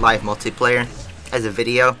like the live multiplayer as a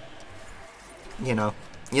video, you know,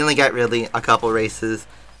 you only got really a couple races,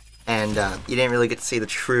 and you didn't really get to see the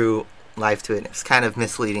true live to it. It was kind of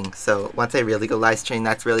misleading. So once I really go live stream,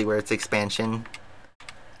 that's really where its expansion.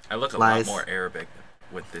 I look a lies. lot more Arabic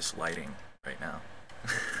with this lighting right now.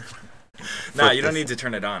 Nah, you don't need to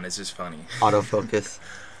turn it on. It's just funny. Autofocus.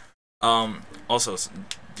 Also,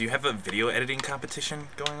 do you have a video editing competition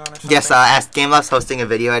going on or something? Yes, Ask GameLove's hosting a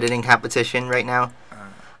video editing competition right now.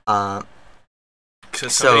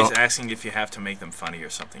 Because somebody's asking if you have to make them funny or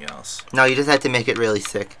something else. No, you just have to make it really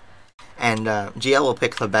sick. And GL will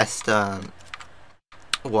pick the best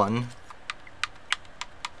one.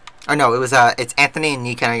 Or no, it's Anthony and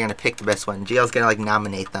Nika are gonna pick the best one. GL's gonna like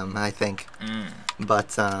nominate them, I think.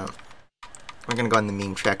 But we're gonna go on the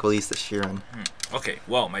meme track. We'll use the Sheeran. Okay,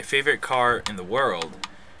 well, my favorite car in the world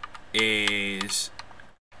is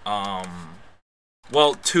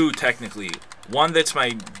well, two technically. One that's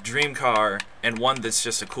my dream car and one that's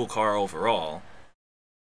just a cool car overall.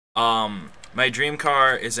 My dream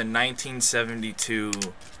car is a 1972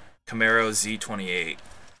 Camaro Z28,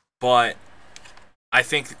 but I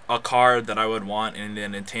think a car that I would want in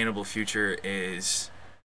an attainable future is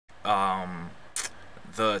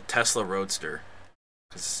the Tesla Roadster,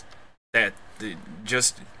 because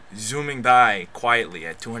zooming by quietly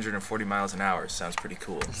at 240 miles an hour. Sounds pretty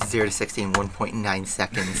cool. 0 to 60 in 1.9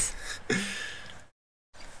 seconds.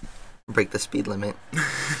 Break the speed limit.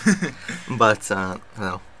 But,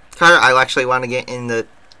 no. Car I actually want to get in the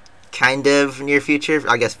kind of near future,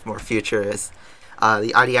 I guess more future, is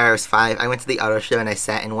the Audi RS5. I went to the auto show and I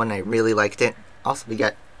sat in one and I really liked it. Also, we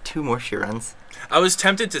got 2 more shoe runs. I was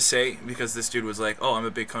tempted to say, because this dude was like, oh, I'm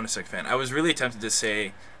a big Koenigsegg fan. I was really tempted to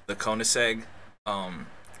say the Koenigsegg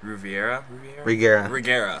Regera.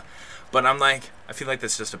 But I'm like, I feel like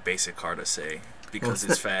that's just a basic car to say because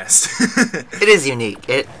it's fast. It is unique.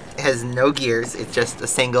 It has no gears. It's just a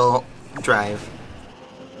single drive.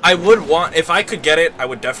 I would want, if I could get it, I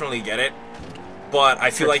would definitely get it. But I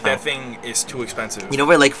feel like fine. that thing is too expensive. You know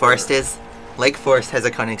where Lake Forest is? Lake Forest has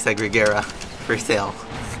a Koenigsegg Regera for sale.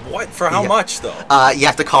 What? For how much, though? You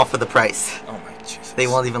have to call for the price. Oh, my Jesus. They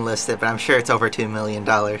won't even list it, but I'm sure it's over $2 million.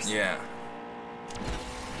 Yeah.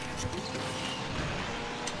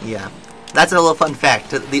 Yeah. That's a little fun fact.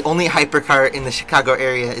 The only hypercar in the Chicago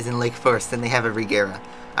area is in Lake Forest, and they have a Regera.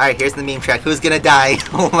 Alright, here's the meme track. Who's gonna die?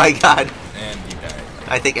 Oh my god. And you died.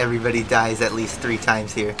 I think everybody dies at least 3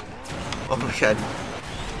 times here. Oh my god.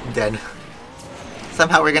 I'm dead.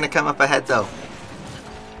 Somehow we're gonna come up ahead, though.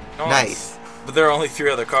 Nice. But there are only 2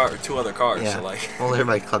 other cars, Yeah. so like... Well, they're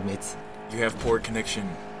my clubmates. You have poor connection.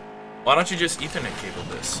 Why don't you just Ethernet cable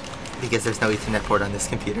this? Because there's no Ethernet port on this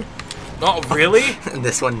computer. Oh, really?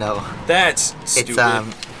 This one, no. That's stupid.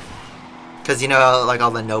 It's, because, you know, like,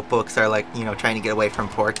 all the notebooks are, like, you know, trying to get away from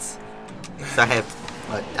ports. So I have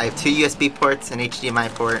 2 USB ports, an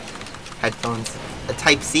HDMI port, headphones, a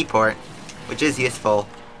Type-C port, which is useful,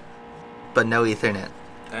 but no Ethernet.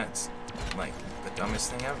 That's, like, the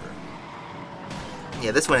dumbest thing ever.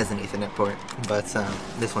 Yeah, this one is an Ethernet port, but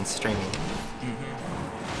this one's streaming.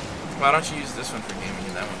 Why don't you use this one for gaming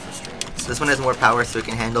and that one for streaming? So this one has more power, so it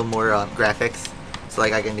can handle more graphics. So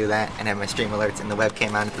like I can do that and have my stream alerts and the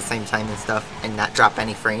webcam on at the same time and stuff, and not drop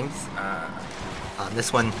any frames.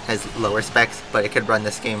 This one has lower specs, but it could run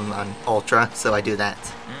this game on Ultra, so I do that.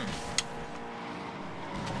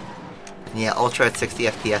 Yeah, Ultra at 60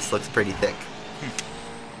 FPS looks pretty thick.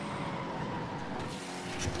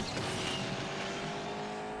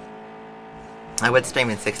 I would stream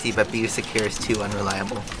in 60, but BU Secure is too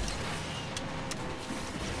unreliable.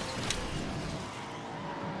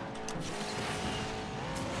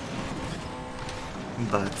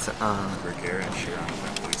 But, Regera and Chiron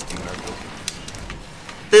not wasting our tokens.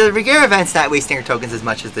 the Regera event's not wasting your tokens as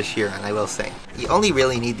much as the Chiron, I will say. You only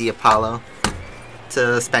really need the Apollo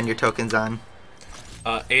to spend your tokens on.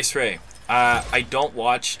 Ace Ray, I don't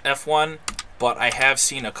watch F1, but I have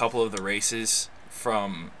seen a couple of the races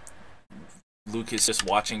from Lucas just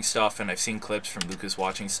watching stuff, and I've seen clips from Lucas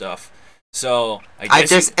watching stuff. So I guess I've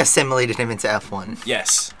just assimilated him into F1.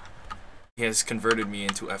 Yes, he has converted me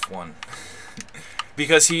into F1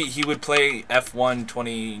 because he would play F1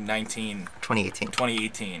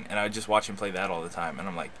 2018, and I would just watch him play that all the time, and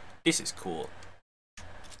I'm like, this is cool.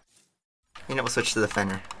 You know, we'll switch to the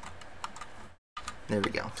Fenner. There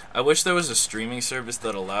we go. I wish there was a streaming service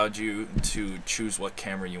that allowed you to choose what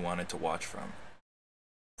camera you wanted to watch from.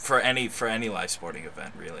 For any live sporting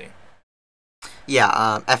event, really.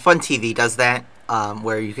 Yeah, F1 TV does that,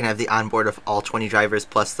 where you can have the onboard of all 20 drivers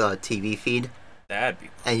plus the TV feed. That'd be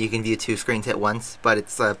cool. And you can view 2 screens at once, but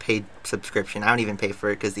it's a paid subscription. I don't even pay for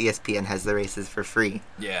it because ESPN has the races for free.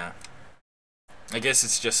 Yeah. I guess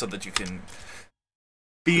it's just so that you can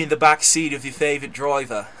be in the back seat of your favorite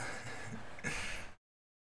driver.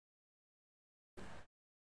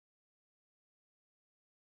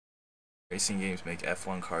 Racing games make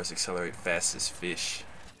F1 cars accelerate fast as fish.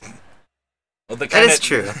 Well, That is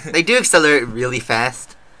true. They do accelerate really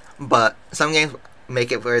fast, but some games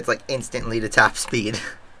make it where it's like instantly to top speed.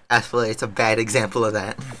 Asphalt, it's a bad example of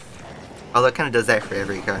that. Although it kind of does that for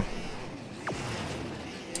every car.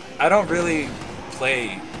 I don't really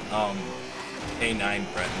play A9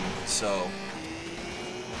 Brenton, so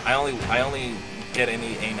I only get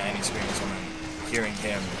any A9 experience when I'm hearing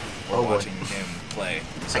him or watching him play.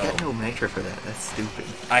 So I got no nitro for that. That's stupid.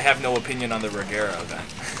 I have no opinion on the Regera event.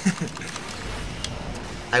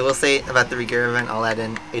 I will say about the Regera event, I'll add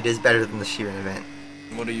in, it is better than the Chiron event.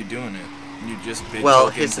 What are you doing it? You just bid Here's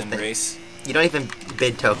tokens the and thing. race? You don't even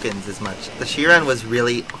bid tokens as much. The Chiron was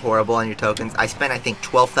really horrible on your tokens. I spent, I think,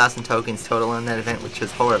 12,000 tokens total on that event, which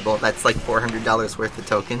was horrible. That's like $400 worth of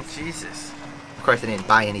tokens. Jesus. Of course, I didn't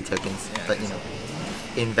buy any tokens, Yeah, but, you know,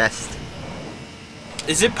 invest.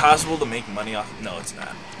 Is it possible to make money off? No, it's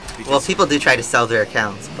not. Well, people do try to sell their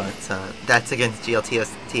accounts, but that's against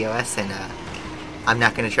GLTOS and I'm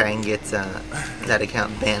not going to try and get that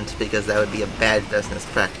account banned because that would be a bad business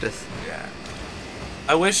practice. Yeah.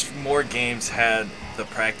 I wish more games had the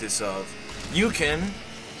practice of you can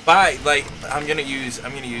buy, like, I'm gonna use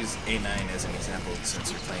A9 as an example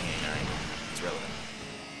since you're playing A9. It's relevant.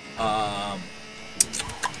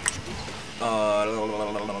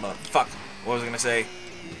 Fuck. What was I gonna say?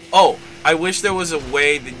 Oh, I wish there was a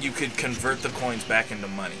way that you could convert the coins back into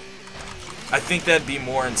money. I think that'd be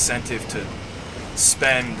more incentive to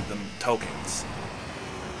spend the tokens.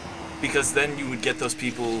 Because then you would get those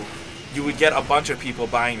people, you would get a bunch of people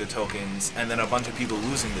buying the tokens and then a bunch of people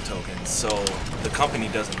losing the tokens, so the company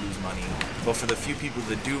doesn't lose money. But for the few people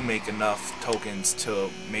that do make enough tokens to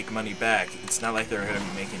make money back, it's not like they're going to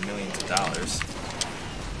be making millions of dollars.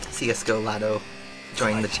 CSGO Lotto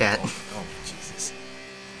joined the chat. Oh, Jesus.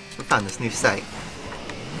 We found this new site.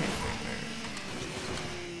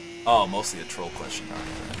 Oh, mostly a troll question on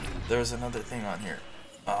here. There's another thing on here.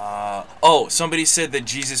 Oh, somebody said that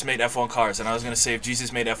Jesus made F1 cars, and I was gonna say if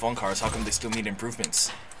Jesus made F1 cars, how come they still need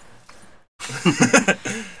improvements?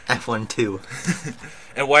 F1 2.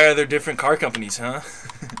 And why are there different car companies, huh?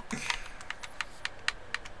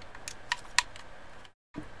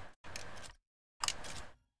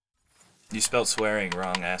 You spelled swearing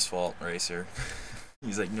wrong, Asphalt Racer.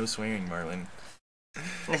 He's like, no swearing, Marlon.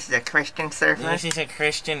 This is a Christian server. This is a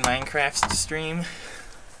Christian Minecraft stream.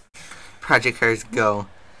 Project Cars Go.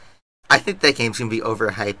 I think that game's gonna be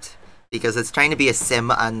overhyped because it's trying to be a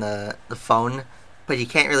sim on the phone, but you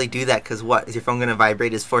can't really do that because what? Is your phone gonna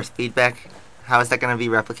vibrate as force feedback? How is that gonna be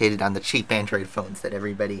replicated on the cheap Android phones that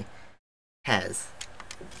everybody has?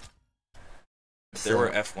 If there were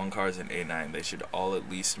F1 cars in A9, they should all at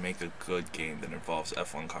least make a good game that involves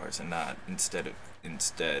F1 cars and not instead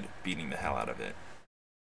beating the hell out of it.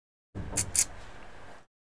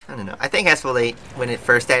 I don't know. I think Asphalt 8, when it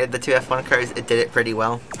first added the two F1 cars, it did it pretty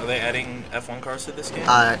well. Are they adding F1 cars to this game?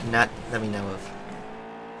 Not that we know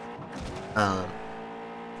of.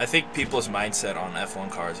 I think people's mindset on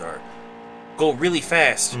F1 cars are go really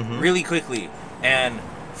fast, really quickly, and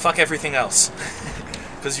fuck everything else.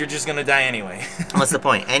 Because you're just gonna die anyway. What's the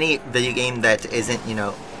point? Any video game that isn't,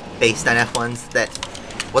 based on F1s, that...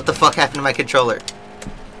 What the fuck happened to my controller?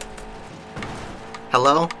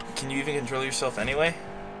 Hello? Can you even control yourself anyway?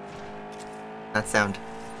 That sound.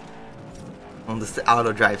 Well, this is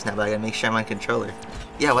auto drives now, but I gotta make sure I'm on controller.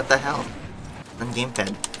 Yeah, what the hell? On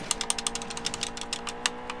gamepad.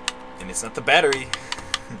 And it's not the battery.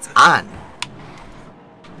 It's on.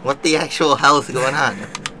 What the actual hell is going on?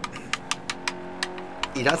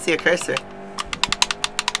 You don't see a cursor.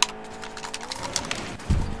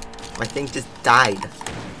 My thing just died.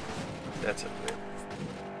 That's okay.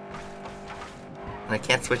 And I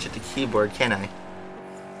can't switch it to keyboard, can I?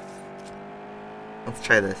 Let's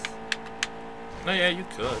try this. No, yeah, you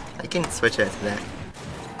could. I can switch it to that.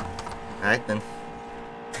 Alright then.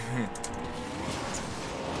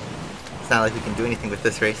 It's not like we can do anything with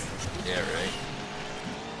this race. Yeah, right.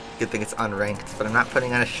 Good thing it's unranked, but I'm not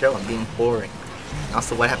putting on a show, I'm being boring.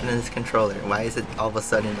 Also, what happened to this controller? Why is it all of a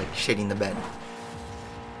sudden, like, shitting the bed?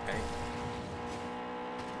 Okay.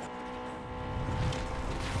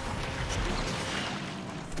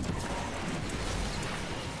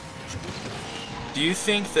 Do you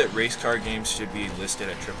think that race car games should be listed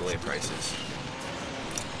at AAA prices?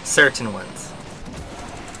 Certain ones.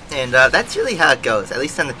 And that's really how it goes, at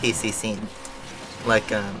least on the PC scene. Like,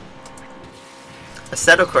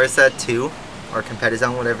 Assetto Corsa 2, or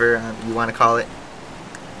Competizone, whatever you want to call it,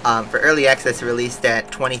 for early access released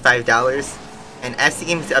at $25, and as the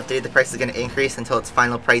game is updated, the price is going to increase until its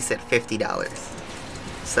final price at $50.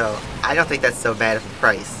 So, I don't think that's so bad of a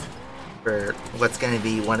price for what's going to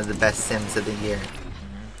be one of the best sims of the year.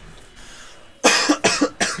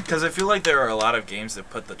 Because I feel like there are a lot of games that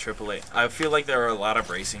put the AAA... I feel like there are a lot of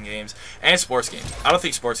racing games and sports games. I don't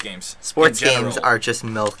think sports games... Sports games are just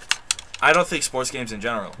milked. I don't think sports games in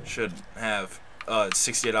general should have a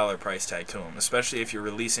 $60 price tag to them, especially if you're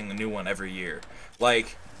releasing a new one every year.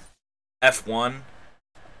 Like, F1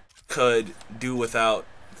 could do without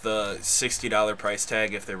the $60 price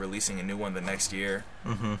tag if they're releasing a new one the next year.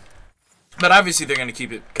 Mm-hmm. But obviously they're going to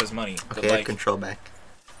keep it because money. Okay, but I have control back.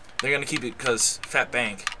 They're going to keep it because fat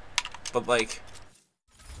bank. But, like,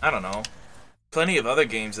 I don't know. Plenty of other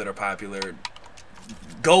games that are popular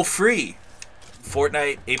go free.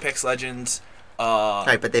 Fortnite, Apex Legends.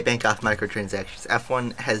 Right, but they bank off microtransactions.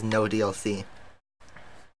 F1 has no DLC.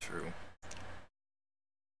 True.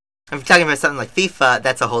 If you're talking about something like FIFA,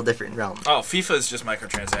 that's a whole different realm. Oh, FIFA is just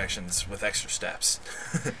microtransactions with extra steps.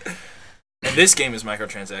 And this game is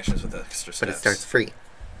microtransactions with extra steps. But it starts free.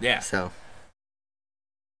 Yeah. So.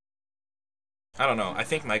 I don't know. I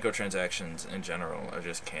think microtransactions in general are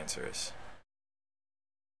just cancerous.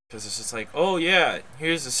 Because it's just like, oh yeah,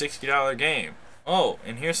 here's a $60 game. Oh,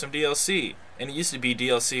 and here's some DLC. And it used to be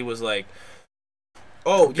DLC was like,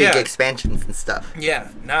 oh big yeah, expansions and stuff. yeah.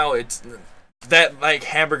 Now it's that like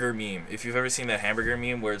hamburger meme. If you've ever seen that hamburger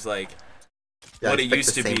meme where it's like, Yeah, what it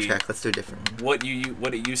used to same be. track. Let's do a different one. What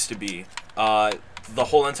it used to be. The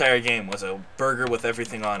whole entire game was a burger with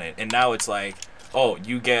everything on it, and now it's like, oh,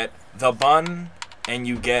 you get the bun and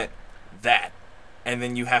you get that, and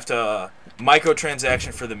then you have to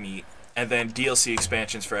microtransaction for the meat, and then DLC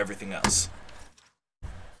expansions for everything else.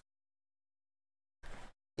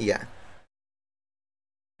 Yeah.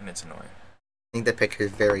 And it's annoying. I think the picture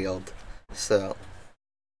is very old, so...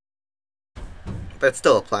 But it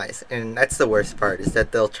still applies, and that's the worst part, is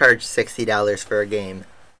that they'll charge $60 for a game,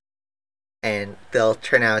 and they'll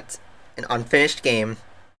turn out an unfinished game,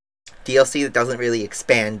 DLC that doesn't really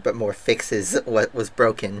expand, but more fixes what was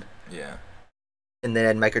broken, Yeah. and then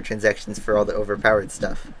add microtransactions for all the overpowered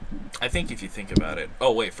stuff. I think if you think about it...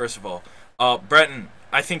 Oh, wait, first of all, Brenton,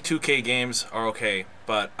 I think 2K games are okay,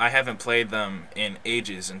 but I haven't played them in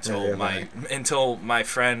ages until my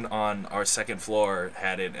friend on our second floor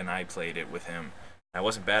had it, and I played it with him. I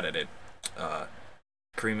wasn't bad at it.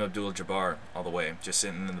 Kareem Abdul-Jabbar all the way, just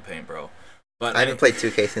sitting in the paint, bro. But I haven't played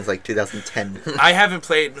 2K since like 2010. I haven't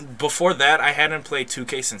played before that. I hadn't played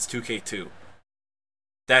 2K since 2K2.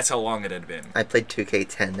 That's how long it had been. I played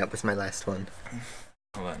 2K10. That was my last one.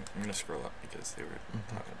 Hold on, I'm gonna scroll up because they were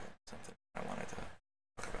talking about something I wanted to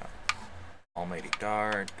talk about. Almighty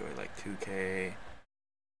Dart. Do I like 2K?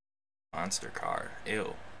 Monster car.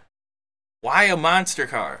 Ew. Why a monster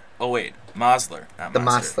car? Oh wait, Mosler. Not The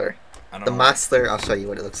Monster. Mosler. I don't The know. Mosler, I'll show you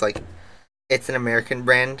what it looks like. It's an American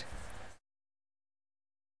brand.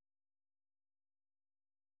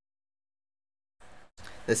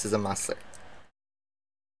 This is a Mosler.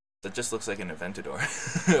 That just looks like an Aventador.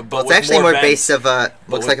 But Well, it's with actually more vents. based of looks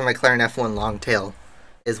with- like a McLaren F1 Longtail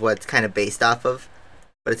is what it's kind of based off of.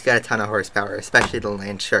 But it's got a ton of horsepower, especially the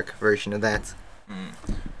Landshark version of that. Mm.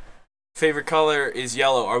 Favorite color is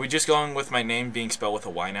yellow. Are we just going with my name being spelled with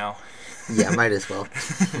a Y now? Yeah, might as well.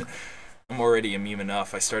 I'm already a meme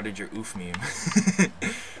enough. I started your oof meme.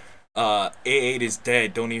 A8 is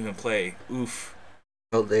dead. Don't even play. Oof.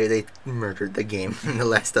 Well, they murdered the game in the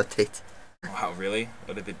last update. Wow, really?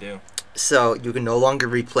 What did they do? So you can no longer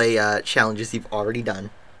replay challenges you've already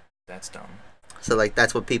done. That's dumb. So like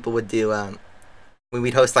that's what people would do when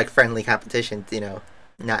we'd host like friendly competitions, you know,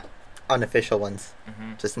 not unofficial ones.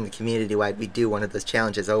 Mm-hmm. Just in the community wide, we do one of those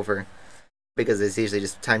challenges over because it's usually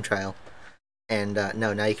just a time trial. And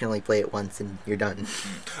no, now you can only play it once and you're done.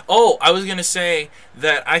 Oh, I was gonna say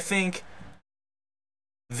that I think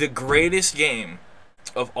the greatest game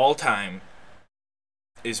of all time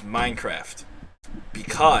is Minecraft,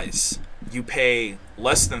 because you pay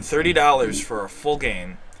less than $30 for a full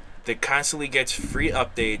game that constantly gets free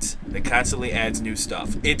updates, that constantly adds new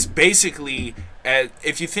stuff. It's basically,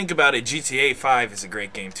 if you think about it, GTA 5 is a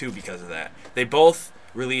great game too because of that. They both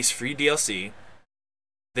release free DLC.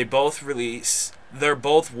 They're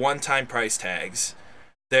both one-time price tags.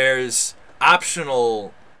 There's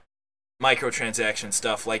optional microtransaction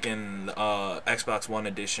stuff like in Xbox One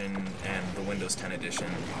edition and the Windows 10 edition.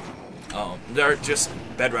 They're just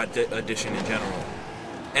Bedrock edition in general.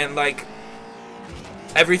 And like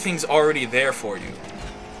everything's already there for you.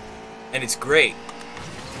 And it's great.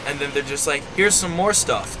 And then they're just like, here's some more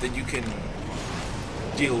stuff that you can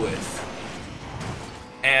deal with.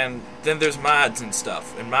 And then there's mods and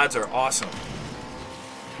stuff, and mods are awesome.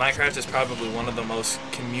 Minecraft is probably one of the most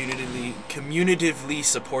communitively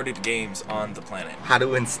supported games on the planet. How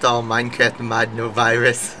to install Minecraft mod no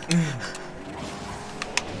virus.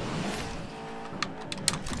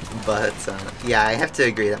 But yeah, I have to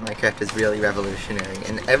agree that Minecraft is really revolutionary,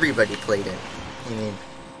 and everybody played it. I mean,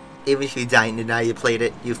 even if you deny you played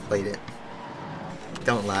it, you've played it.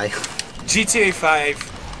 Don't lie. GTA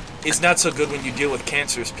 5 is not so good when you deal with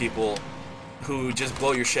cancerous people who just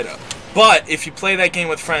blow your shit up. But if you play that game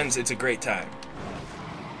with friends, it's a great time.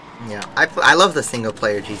 Yeah, I love the single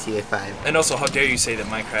player GTA 5. And also, how dare you say that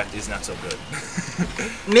Minecraft is not so good?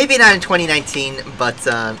 Maybe not in 2019, but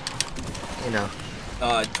you know.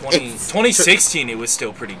 2016, it was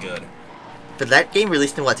still pretty good. But that game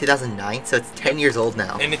released in what, 2009? So it's 10 years old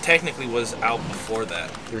now. And it technically was out before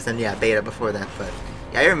that. It was in beta before that, but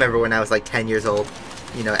yeah, I remember when I was like 10 years old,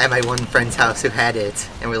 you know, at my one friend's house who had it,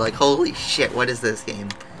 and we're like, holy shit, what is this game?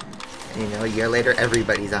 And, you know, a year later,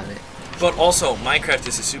 everybody's on it. But also, Minecraft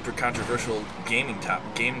is a super controversial game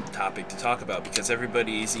topic to talk about because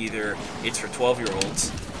everybody is either it's for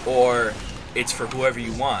 12-year-olds or it's for whoever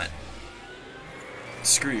you want.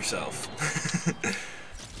 screw yourself.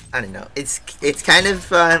 I don't know. It's kind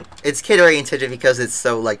of it's kid oriented because it's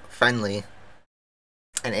so like friendly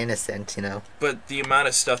and innocent, you know. But the amount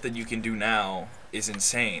of stuff that you can do now is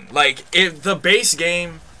insane. Like, if the base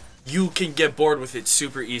game, you can get bored with it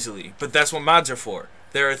super easily. But that's what mods are for.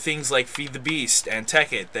 There are things like Feed the Beast and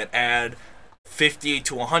Tech It that add 50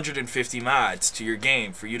 to 150 mods to your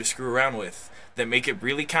game for you to screw around with that make it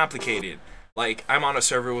really complicated. Like, I'm on a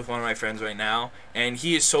server with one of my friends right now, and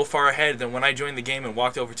he is so far ahead that when I joined the game and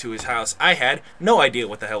walked over to his house, I had no idea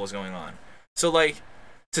what the hell was going on. So, like,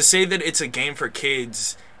 to say that it's a game for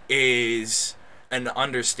kids is an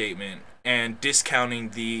understatement and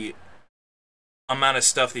discounting the amount of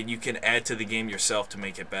stuff that you can add to the game yourself to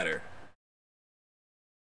make it better.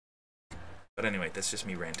 But anyway, that's just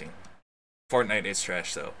me ranting. Fortnite is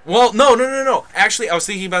trash, though. Well, no. Actually, I was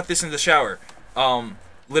thinking about this in the shower.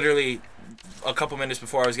 Literally a couple minutes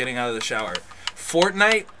before I was getting out of the shower.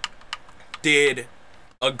 Fortnite did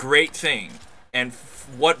a great thing. And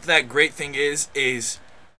what that great thing is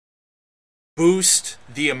boost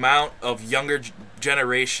the amount of younger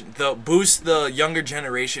generation, boost the younger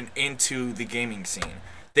generation into the gaming scene.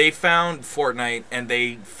 They found Fortnite and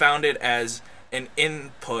they found it as an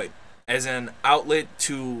input, as an outlet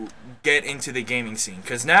to get into the gaming scene.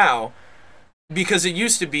 Because it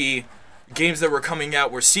used to be games that were coming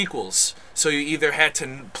out were sequels, so you either had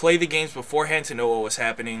to play the games beforehand to know what was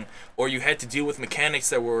happening, or you had to deal with mechanics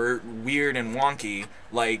that were weird and wonky,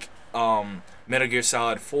 like Metal Gear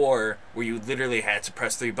Solid 4, where you literally had to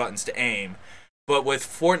press 3 buttons to aim. But with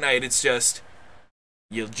Fortnite, it's just,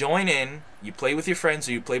 you join in, you play with your friends,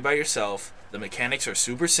 or you play by yourself. The mechanics are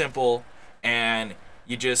super simple, and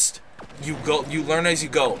you learn as you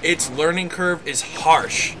go. Its learning curve is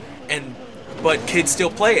harsh, but kids still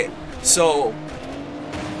play it. So,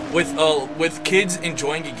 with kids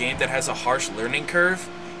enjoying a game that has a harsh learning curve,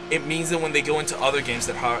 it means that when they go into other games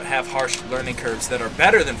that have harsh learning curves that are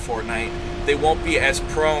better than Fortnite, they won't be as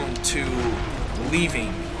prone to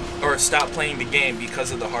leaving or stop playing the game because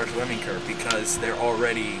of the harsh learning curve, because they're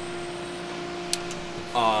already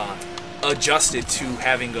adjusted to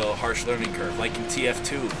having a harsh learning curve, like in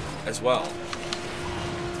TF2 as well.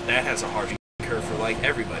 That has a harsh curve for like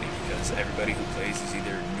everybody, because everybody who plays is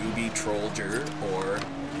either newbie trollger or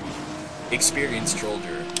experienced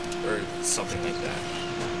trollger or something like that.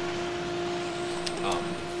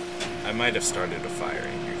 I might have started a fire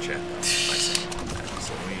in your chat by saying that,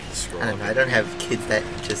 so let me scroll. I don't know. I don't have kids that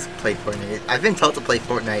just play Fortnite. I've been told to play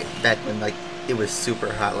Fortnite back when like it was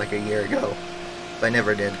super hot, like a year ago, but I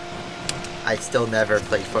never did. I still never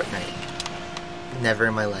played Fortnite. Never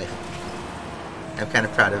in my life. I'm kind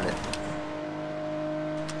of proud of it.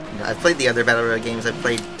 You know, I've played the other Battle Royale games. I've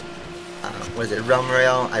played, Realm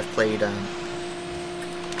Royale. I've played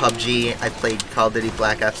PUBG. I've played Call of Duty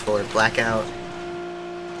Black Ops 4 Blackout.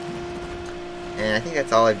 And I think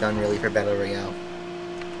that's all I've done really for Battle Royale.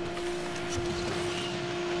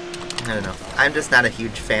 I don't know. I'm just not a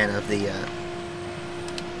huge fan of the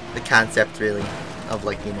concept, really, of,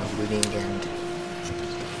 like, you know, looting and,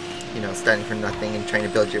 you know, starting from nothing and trying to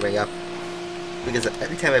build your way up. Because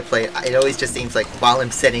every time I play it, it always just seems like while I'm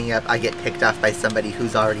setting up, I get picked off by somebody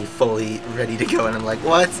who's already fully ready to go, and I'm like,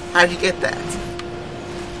 what? How'd you get that?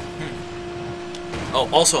 Oh,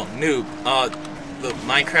 also, noob, the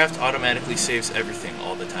Minecraft automatically saves everything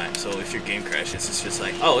all the time, so if your game crashes, it's just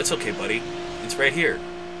like, oh, it's okay, buddy. It's right here,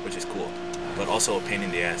 which is cool. But also a pain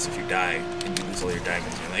in the ass if you die and you lose all your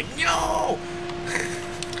diamonds, and you're like, yo!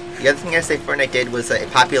 The other thing I say Fortnite did was it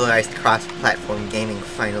popularized cross-platform gaming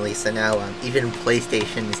finally, so now even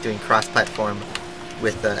PlayStation is doing cross-platform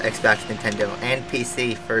with Xbox, Nintendo, and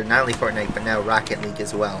PC for not only Fortnite, but now Rocket League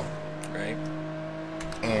as well. Right.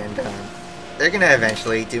 And they're going to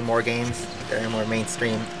eventually do more games that are more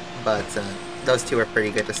mainstream, but those two are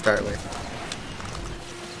pretty good to start with.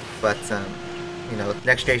 But, you know,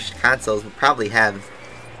 next generation consoles will probably have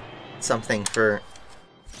something for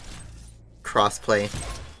cross-play.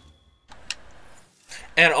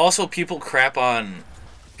 And also, people crap on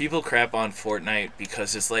Fortnite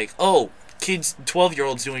because it's like, oh, kids,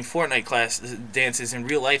 12-year-olds doing Fortnite class dances in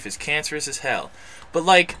real life is cancerous as hell. But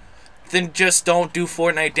like, then just don't do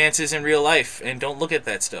Fortnite dances in real life and don't look at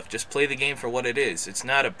that stuff. Just play the game for what it is. It's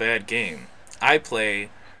not a bad game. I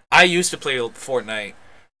used to play Fortnite.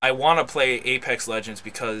 I want to play Apex Legends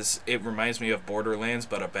because it reminds me of Borderlands,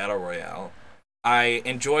 but a battle royale. I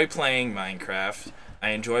enjoy playing Minecraft. I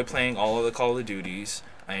enjoy playing all of the Call of Duties.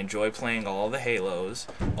 I enjoy playing all the Halos,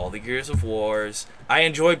 all the Gears of Wars. I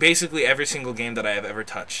enjoy basically every single game that I have ever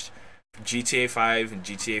touched. GTA 5 and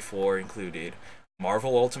GTA 4 included.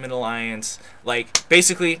 Marvel Ultimate Alliance. Like,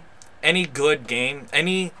 basically, any good game,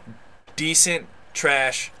 any decent,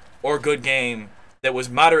 trash, or good game that was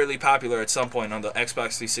moderately popular at some point on the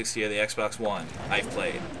Xbox 360 or the Xbox One, I've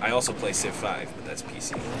played. I also play Civ 5, but that's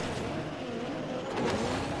PC.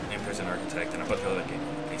 And Prison Architect, and a bunch of other games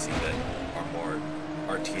on PC that are more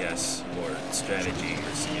RTS or strategy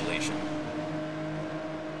or simulation.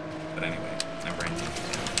 But anyway, I'm ranting.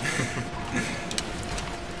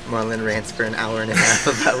 Marlon rants for an hour and a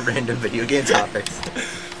half about random video game topics.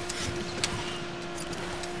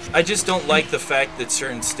 I just don't like the fact that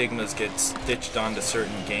certain stigmas get stitched onto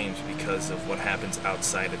certain games because of what happens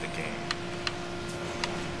outside of the game.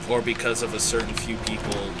 Or because of a certain few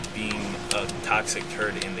people being a toxic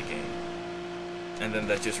turd in the game. And then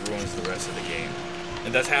that just ruins the rest of the game.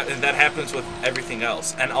 And that happens with everything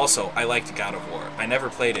else. And also, I liked God of War. I never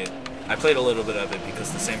played it. I played a little bit of it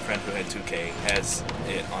because the same friend who had 2K has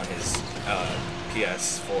it on his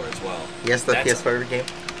PS4 as well. Yes, the PS4 game?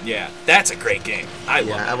 Yeah, that's a great game. I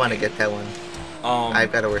love it. I want to get that one.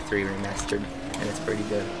 I've got over 3 remastered, and it's pretty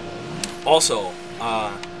good. Also,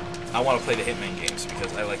 I want to play the Hitman games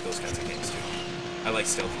because I like those kinds of games too. I like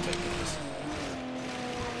stealthy type games.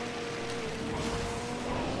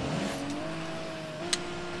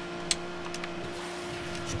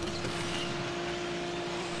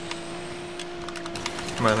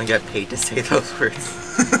 Marlon got paid to say those words.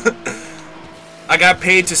 I got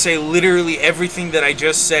paid to say literally everything that I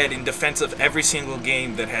just said in defense of every single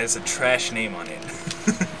game that has a trash name on it.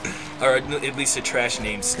 Or at least a trash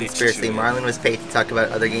name stitched to it. Conspiracy. Marlon was paid to talk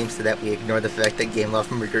about other games so that we ignore the fact that Game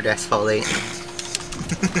Love murdered Asphalt 8.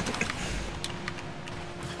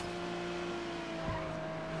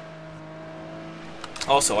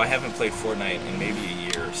 Also, I haven't played Fortnite in maybe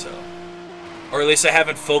a year or so. Or at least I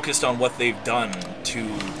haven't focused on what they've done to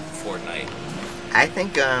Fortnite. I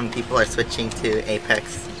think people are switching to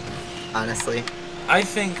Apex, honestly. I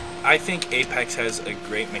think Apex has a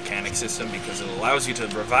great mechanic system because it allows you to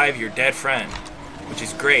revive your dead friend, which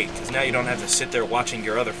is great because now you don't have to sit there watching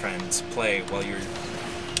your other friends play while you're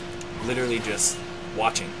literally just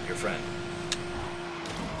watching your friend.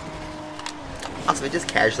 Also, we just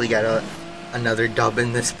casually got another dub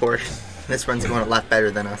in this portion. This run's going a lot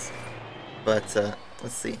better than us. But,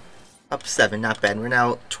 let's see. Up 7, not bad. We're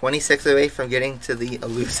now 26 away from getting to the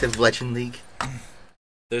elusive Legend League.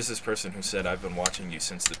 There's this person who said, I've been watching you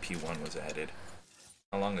since the P1 was added.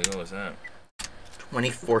 How long ago was that?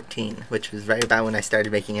 2014, which was right about when I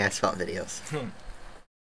started making Asphalt videos.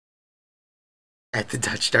 At the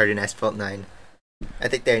Dutch start in Asphalt 9. I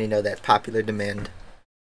think they already know that. Popular demand.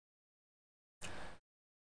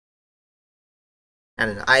 I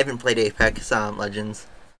don't know. I haven't played Apex Legends.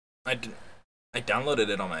 I downloaded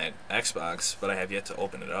it on my Xbox, but I have yet to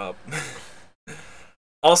open it up.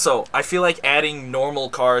 Also, I feel like adding normal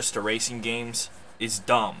cars to racing games is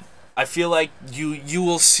dumb. I feel like you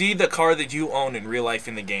will see the car that you own in real life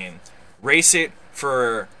in the game, race it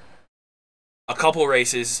for a couple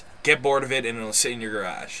races, get bored of it, and it'll sit in your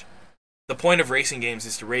garage. The point of racing games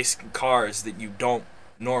is to race cars that you don't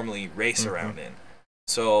normally race around in.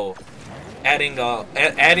 So, adding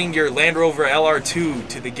your Land Rover LR2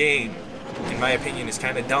 to the game, in my opinion, is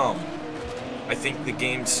kind of dumb. I think the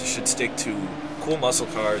games should stick to cool muscle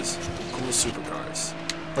cars, cool supercars.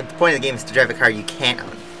 But the point of the game is to drive a car you can't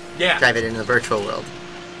own. Yeah. Drive it in the virtual world.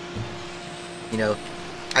 You know,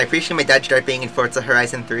 I appreciate my Dodge Dart being in Forza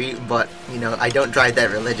Horizon 3, but, you know, I don't drive that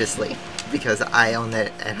religiously because I own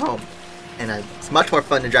that at home. And it's much more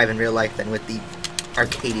fun to drive in real life than with the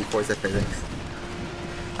arcadey Forza physics.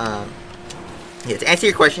 Yeah, to answer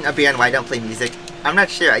your question up here on why I don't play music, I'm not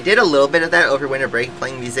sure. I did a little bit of that over winter break,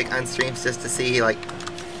 playing music on streams just to see, like,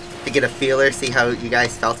 to get a feeler, see how you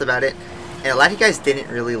guys felt about it. And a lot of you guys didn't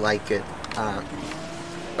really like it.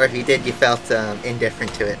 Or if you did, you felt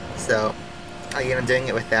indifferent to it. So, again, I'm doing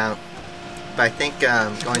it without. But I think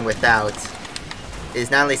going without is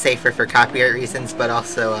not only safer for copyright reasons, but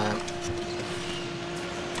also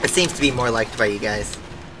it seems to be more liked by you guys.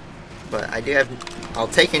 But I do have. I'll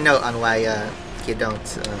take a note on why you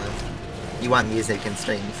don't. You want music in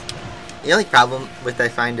streams. The only problem with I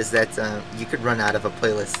find is that you could run out of a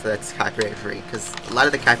playlist that's copyright free, because a lot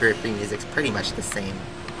of the copyright free music's pretty much the same,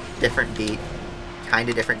 different beat, kind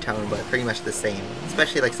of different tone, but pretty much the same.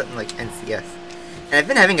 Especially like something like NCS. And I've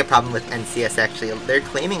been having a problem with NCS actually. They're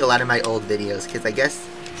claiming a lot of my old videos because I guess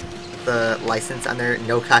the license on their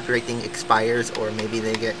no copyright thing expires, or maybe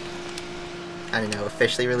they get, I don't know,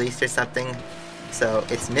 officially released or something. So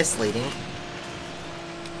it's misleading,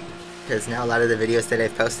 because now a lot of the videos that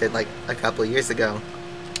I've posted like a couple years ago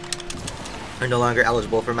are no longer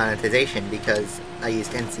eligible for monetization because I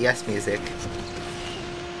used NCS music.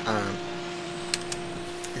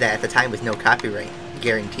 that at the time was no copyright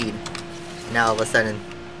guaranteed. Now all of a sudden,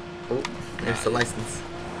 oh, there's the license.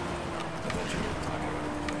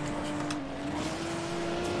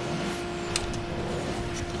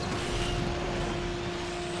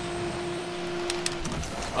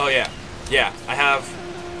 Oh yeah,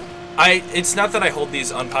 it's not that I hold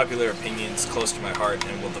these unpopular opinions close to my heart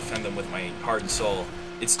and will defend them with my heart and soul.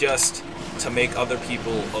 It's just to make other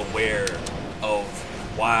people aware of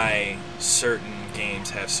why certain games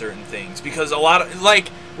have certain things. Because a lot of, like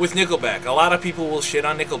with Nickelback, a lot of people will shit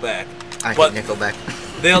on Nickelback. I hate Nickelback.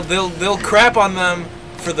 they'll crap on them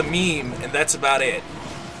for the meme, and that's about it.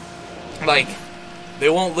 Like, they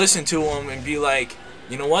won't listen to them and be like,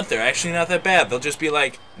 you know what, they're actually not that bad. They'll just be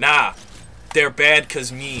like, nah, they're bad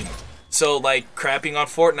 'cause meme. So, like, crapping on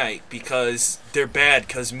Fortnite because they're bad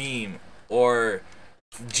 'cause meme. Or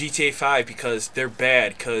GTA 5 because they're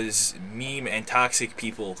bad 'cause meme and toxic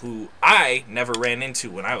people who I never ran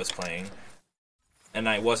into when I was playing. And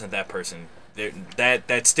I wasn't that person.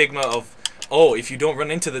 That stigma of, oh, if you don't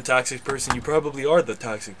run into the toxic person, you probably are the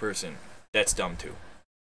toxic person. That's dumb, too.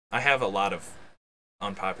 I have a lot of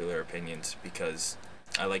unpopular opinions because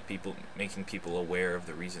I like making people aware of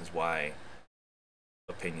the reasons why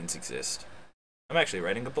opinions exist. I'm actually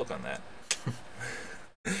writing a book on that.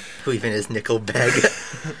 Who even is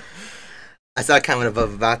Nickelback? I saw a comment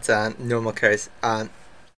above about normal cars.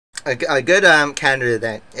 A good counter to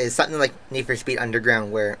that is something like Need for Speed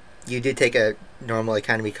Underground, where you do take a normal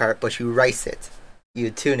economy car, but you rice it. You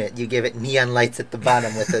tune it. You give it neon lights at the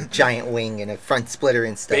bottom with a giant wing and a front splitter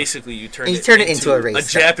and stuff. Basically, you turn it into a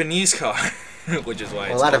race car. Japanese car, which is why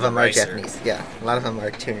it's a lot of them are racer. Japanese. Yeah, a lot of them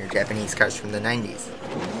are tuner Japanese cars from the 90s.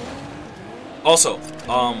 Also,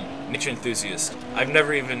 nature enthusiast. I've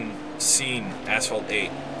never even seen Asphalt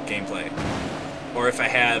 8 gameplay, or if I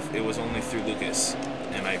have, it was only through Lucas,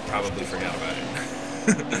 and I probably forgot about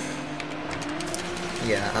it.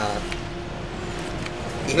 Yeah.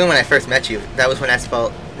 Even when I first met you, that was when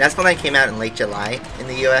Asphalt 9 came out in late July in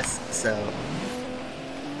the US, so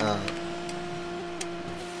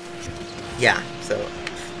yeah, so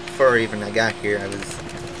before even I got here, I was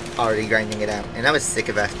already grinding it out, and I was sick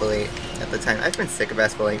of Asphalt 8 at the time. I've been sick of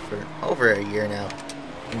Asphalt 8 for over a year now,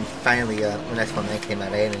 and finally, when Asphalt 9 came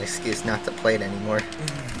out, I had an excuse not to play it anymore.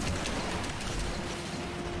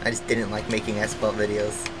 I just didn't like making Asphalt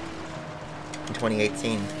videos in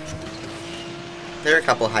 2018. There are a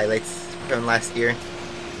couple highlights from last year,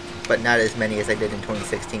 but not as many as I did in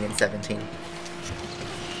 2016 and 17.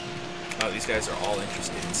 Oh, these guys are all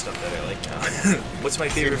interested in stuff that I like now. What's my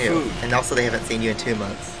favorite food? And also they haven't seen you in 2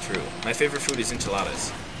 months. True. My favorite food is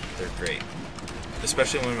enchiladas. They're great.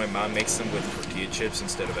 Especially when my mom makes them with tortilla chips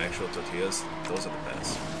instead of actual tortillas. Those are the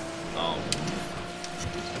best.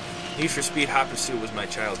 Need for Speed Hot Pursuit was my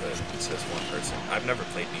childhood, says one person. I've never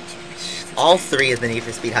played Need for Speed. All 3 of the Need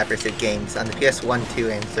for Speed Hot Pursuit games on the PS1, 2,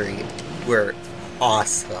 and 3 were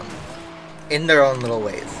awesome. In their own little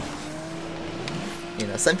ways. You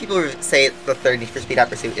know, some people say the third Need for Speed Hot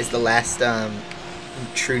Pursuit is the last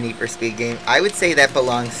true Need for Speed game. I would say that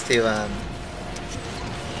belongs to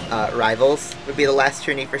Rivals would be the last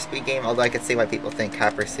true Need for Speed game, although I could see why people think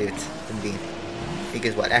Hot Pursuit would be.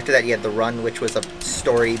 Because what? After that you had The Run, which was a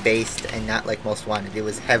story-based and not like Most Wanted. It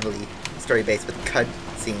was heavily story-based with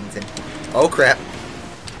cutscenes and... Oh crap.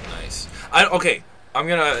 Nice. Okay, I'm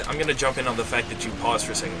gonna jump in on the fact that you paused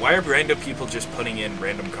for a second. Why are random people just putting in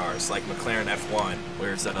random cars like McLaren F1?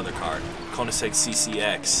 Where's that other car? Koenigsegg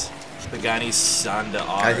CCX, Pagani Sonda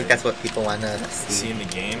R. I think that's what people want to see in the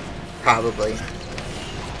game. Probably.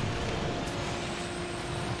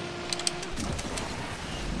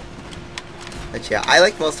 But yeah, I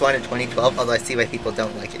like Most Wanted 2012, although I see why people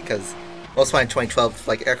don't like it, because Most Wanted 2012 is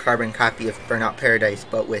like a carbon copy of Burnout Paradise,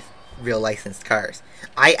 but with real licensed cars.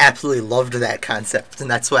 I absolutely loved that concept, and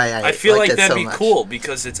that's why I feel like that'd so be much. Cool,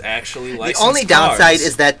 because it's actually licensed The only cars. downside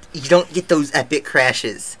is that you don't get those epic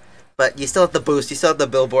crashes, but you still have the boost, you still have the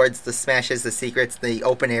billboards, the smashes, the secrets, the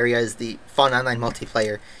open areas, the fun online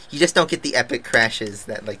multiplayer. You just don't get the epic crashes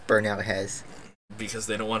that like Burnout has. Because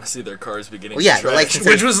they don't want to see their cars beginning to trash.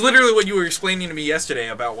 Which was literally what you were explaining to me yesterday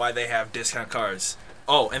about why they have discount cars.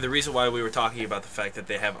 Oh, and the reason why we were talking about the fact that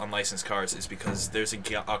they have unlicensed cars is because there's a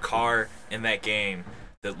car in that game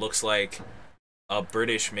that looks like a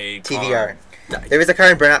British-made TVR. car. There was a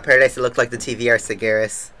car in Burnout Paradise that looked like the TVR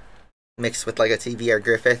Sagaris mixed with like a TVR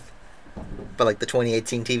Griffith. But like the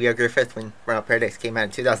 2018 TVR Griffith when Burnout Paradise came out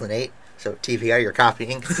in 2008. So TVR, you're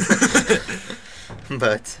copying.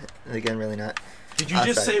 But, again, really not. Did you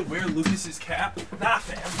just say wear Lucas's cap? Nah,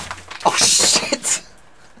 fam. Oh, shit!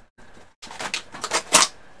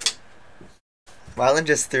 Marlon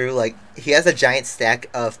just threw, like, he has a giant stack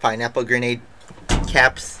of pineapple grenade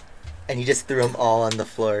caps, and he just threw them all on the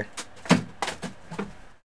floor.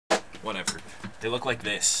 Whatever. They look like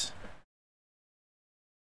this.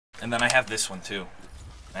 And then I have this one, too.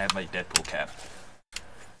 I have my Deadpool cap.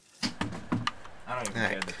 I don't even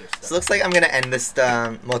care that they're stuck. So it looks like I'm going to end this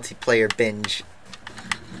multiplayer binge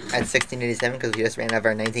at 1687 because we just ran out of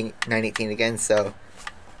our 918 again, so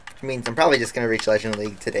which means I'm probably just going to reach Legend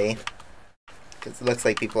League today because it looks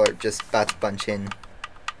like people are just about to bunch in.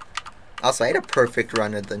 Also, I had a perfect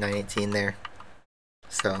run of the 918 there,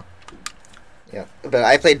 so yeah. But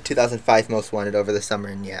I played 2005 Most Wanted over the summer,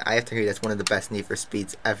 and yeah, I have to agree that's one of the best Need for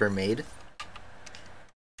Speeds ever made.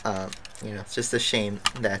 You know, it's just a shame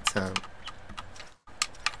that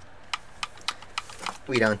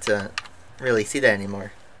we don't really see that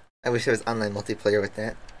anymore. I wish there was online multiplayer with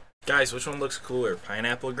that. Guys, which one looks cooler?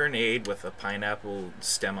 Pineapple grenade with a pineapple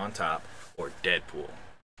stem on top, or Deadpool?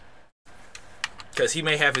 Because he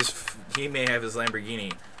may have his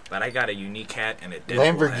Lamborghini, but I got a unique hat and a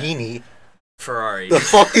Deadpool Lamborghini? hat. Ferrari. The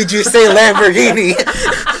fuck did you say, Lamborghini?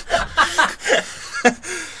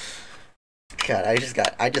 God,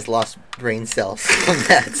 I just lost brain cells from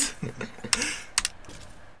that.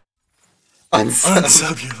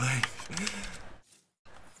 Unsub your life.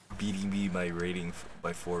 Beating me by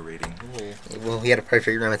 4 rating. Well, he had a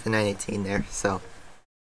perfect run with the 918 there, so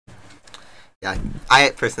yeah.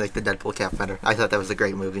 I personally like the Deadpool cap better. I thought that was a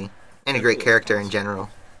great movie and a great character in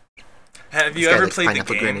general. Have you ever played the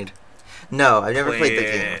game? Grenade. No, I've never played the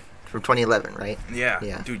game. From 2011, right?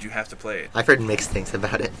 Yeah. Dude, you have to play it. I've heard mixed things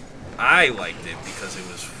about it. I liked it because it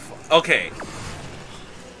was okay.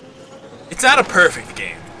 It's not a perfect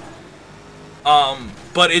game.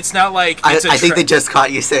 But it's not like it's I think they just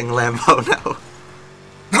caught you saying Lambo now.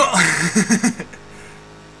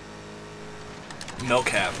 No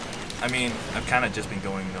cap. I mean, I've kind of just been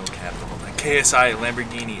going no cap the whole time. KSI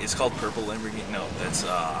Lamborghini. It's called Purple Lamborghini. No, that's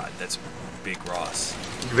Big Ross.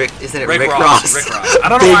 Isn't it Rick Ross? Rick Ross. I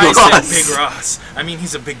don't know why I said Big Ross. I mean,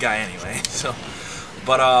 he's a big guy anyway. So,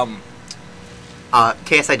 but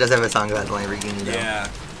KSI does have a song about the Lamborghini though. Yeah,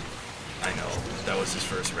 I know. That was his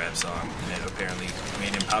first rap song, and it apparently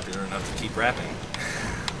made him popular enough to keep rapping.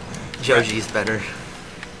 Joji's better.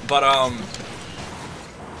 But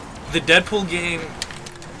the Deadpool game.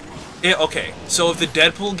 Okay, so if the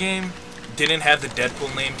Deadpool game didn't have the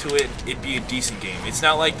Deadpool name to it, it'd be a decent game. It's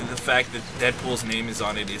not like the fact that Deadpool's name is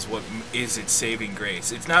on it is what is its saving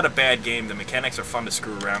grace. It's not a bad game. The mechanics are fun to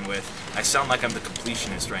screw around with. I sound like I'm the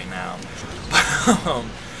completionist right now.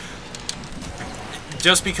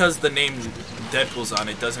 Just because the name Deadpool's on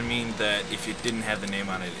it doesn't mean that if it didn't have the name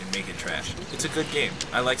on it, it'd make it trash. It's a good game.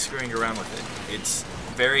 I like screwing around with it. It's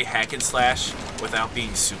very hack and slash without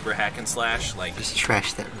being super hack and slash. Like, just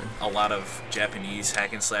trash that one. A lot of Japanese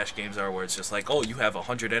hack and slash games are, where it's just like, oh, you have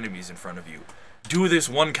 100 enemies in front of you. Do this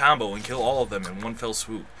one combo and kill all of them in one fell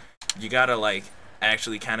swoop. You gotta, like,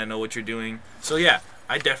 actually kind of know what you're doing. So yeah,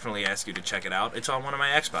 I definitely ask you to check it out. It's on one of my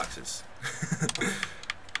Xboxes.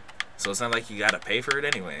 So it's not like you gotta pay for it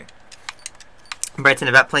anyway. Brenton,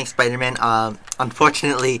 about playing Spider-Man,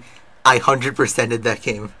 unfortunately, I 100%ed that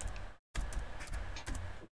game.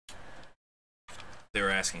 They were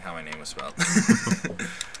asking how my name was spelled.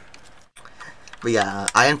 But yeah,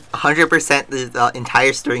 I 100% the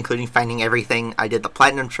entire story, including finding everything. I did the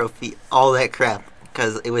Platinum Trophy, all that crap,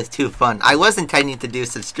 because it was too fun. I was intending to do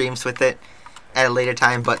some streams with it at a later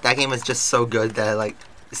time, but that game was just so good that I like,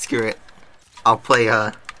 screw it. I'll play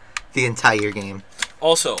the entire game.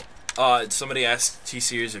 Also, somebody asked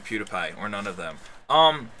T-Series or PewDiePie, or none of them.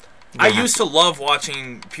 I used to love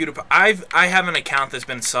watching PewDiePie. I have an account that's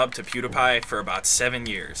been subbed to PewDiePie for about 7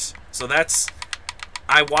 years. So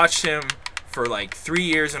I watched him for like 3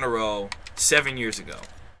 years in a row, 7 years ago.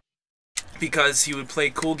 Because he would play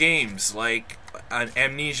cool games like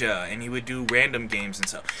Amnesia, and he would do random games and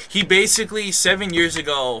stuff. He basically, 7 years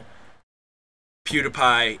ago,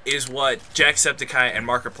 PewDiePie is what Jacksepticeye and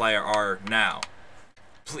Markiplier are now.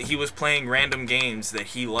 He was playing random games that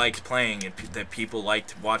he liked playing and that people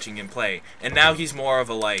liked watching him play. And now he's more of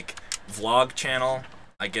a, like, vlog channel.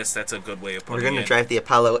 I guess that's a good way of putting it. We're going to drive the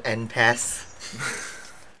Apollo N pass.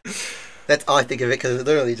 That's all I think of it, because it's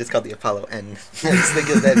literally just called the Apollo N. I just think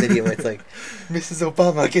of that video where it's like, Mrs.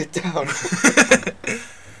 Obama, get down.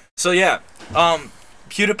 So yeah,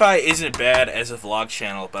 PewDiePie isn't bad as a vlog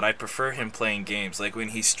channel, but I prefer him playing games, like when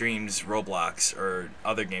he streams Roblox or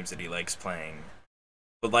other games that he likes playing.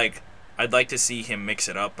 But like, I'd like to see him mix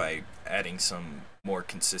it up by adding some more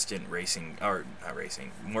consistent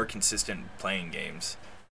more consistent playing games.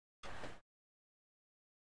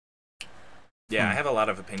 Yeah, I have a lot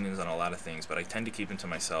of opinions on a lot of things, but I tend to keep them to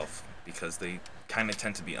myself because they kind of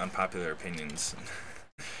tend to be unpopular opinions.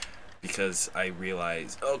 Because I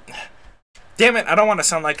realize, oh, damn it, I don't want to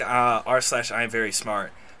sound like r/I am very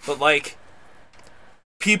smart, but like,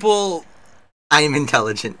 people. I am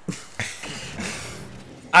intelligent.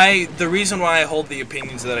 The reason why I hold the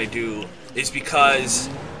opinions that I do is because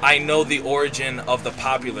I know the origin of the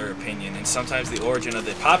popular opinion, and sometimes the origin of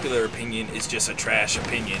the popular opinion is just a trash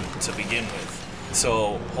opinion to begin with.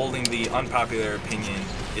 So holding the unpopular opinion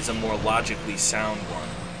is a more logically sound one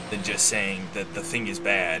than just saying that the thing is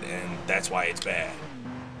bad and that's why it's bad.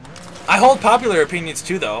 I hold popular opinions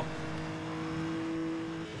too, though.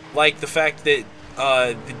 Like the fact that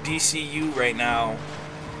the DCU right now,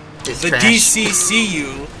 It's the trash.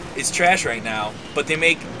 DCCU is trash right now, but they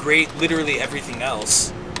make great literally everything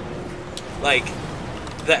else. Like,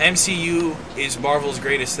 the MCU is Marvel's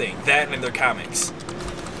greatest thing. That and their comics.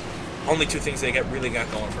 Only two things they really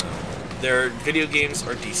got going for them. Their video games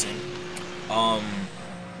are decent.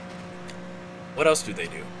 What else do they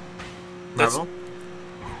do? Marvel?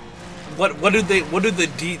 What did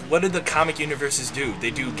the comic universes do?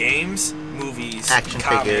 They do games, movies, Action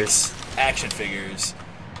comics, figures. action figures.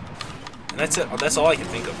 And that's it. That's all I can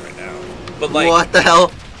think of right now. But like, What the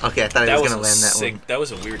hell? Okay, I thought I that was was gonna land that sick. one. That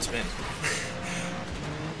was a weird spin.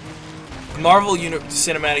 Marvel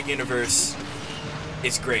Cinematic Universe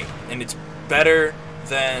is great, and it's better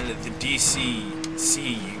than the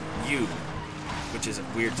DCCU, which is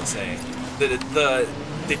weird to say. The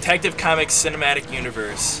Detective Comics Cinematic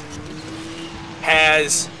Universe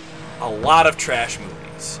has a lot of trash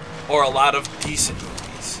movies, or a lot of decent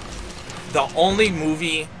movies. The only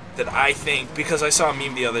movie that I think, because I saw a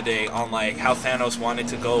meme the other day on like how Thanos wanted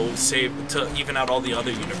to to even out all the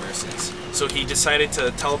other universes, so he decided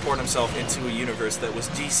to teleport himself into a universe that was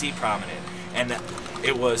DC prominent, and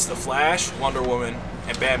it was the Flash, Wonder Woman,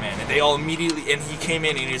 and Batman, and they all immediately, and he came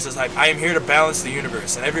in and he was just like, I am here to balance the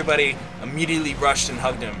universe, and everybody immediately rushed and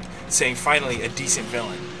hugged him, saying finally a decent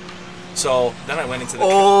villain. So then I went into the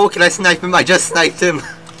Oh, can I snipe him? I just sniped him.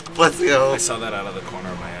 Let's go. I saw that out of the corner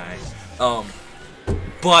of my eye.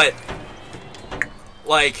 But,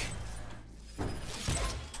 like,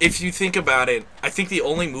 if you think about it, I think the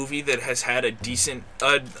only movie that has had a decent,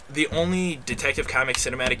 the only Detective Comics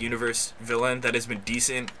Cinematic Universe villain that has been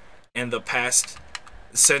decent in the past,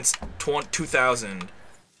 since 2000,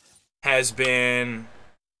 has been,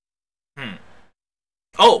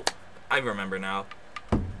 oh, I remember now.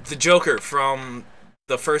 The Joker from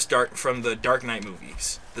the Dark Knight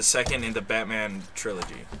movies, the second in the Batman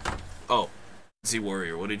trilogy. Oh. Z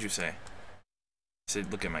Warrior, what did you say? I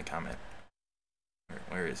said, look at my comment.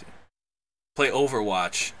 Where is he? Play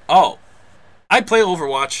Overwatch. Oh, I play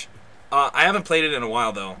Overwatch. I haven't played it in a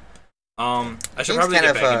while though. I should probably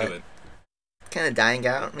get back into it. Kind of dying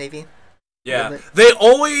out, maybe. Yeah,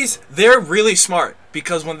 they're really smart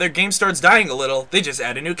because when their game starts dying a little, they just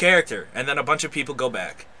add a new character, and then a bunch of people go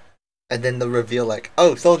back. And then they'll reveal like,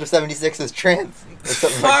 oh, Soldier 76 is trans. Or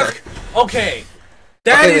something like Fuck. that. Okay.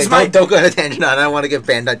 That is my. Don't go on a tangent on. I don't want to get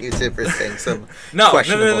banned on YouTube for saying some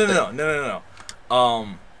questionable thing. No. All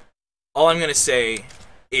I'm gonna say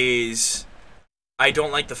is, I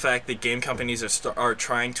don't like the fact that game companies are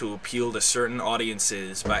trying to appeal to certain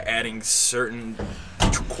audiences by adding certain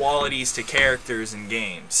qualities to characters in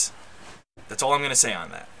games. That's all I'm gonna say on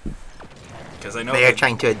that. Because I know they are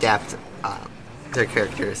trying to adapt their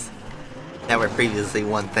characters that were previously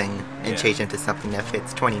one thing and change them to something that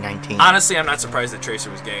fits 2019. Honestly, I'm not surprised that Tracer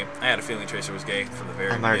was gay. I had a feeling Tracer was gay from the very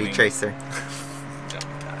beginning. I'm already Tracer. Oh,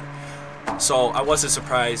 God. So I wasn't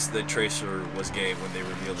surprised that Tracer was gay when they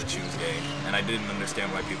revealed that she was gay, and I didn't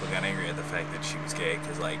understand why people got angry at the fact that she was gay,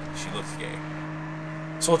 because like she looks gay.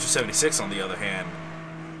 Soldier 76, on the other hand,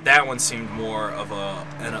 that one seemed more of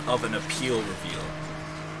an appeal reveal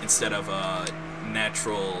instead of a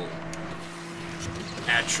natural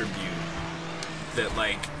attribute. That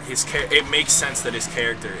like it makes sense that his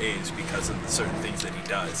character is because of the certain things that he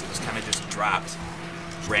does. It was kind of just dropped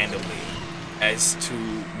randomly as to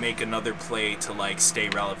make another play to like stay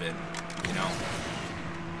relevant, you know.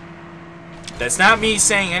 That's not me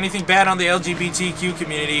saying anything bad on the LGBTQ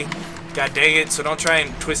community. God dang it! So don't try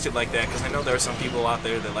and twist it like that, because I know there are some people out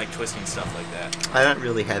there that like twisting stuff like that. I don't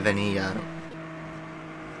really have any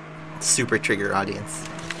super trigger audience.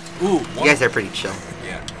 Ooh, you guys are pretty chill.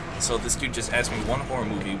 Yeah. So this dude just asked me one horror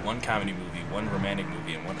movie, one comedy movie, one romantic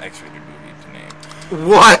movie, and one X-rated movie to name.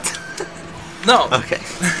 What? No. Okay.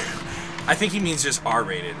 I think he means just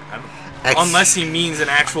R-rated. Unless he means an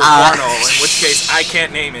actual porno, in which case I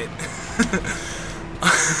can't name it.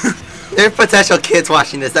 There are potential kids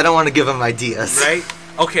watching this. I don't want to give them ideas. Right?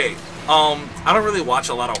 Okay. I don't really watch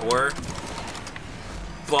a lot of horror,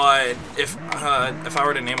 but if I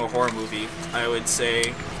were to name a horror movie, I would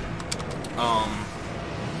say,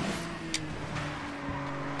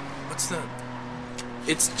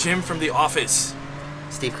 it's Jim from The Office.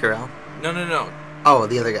 Steve Carell? No. Oh,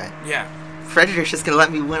 the other guy. Yeah. Predator's just gonna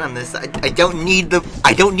let me win on this. I don't need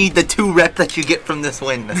the 2 rep that you get from this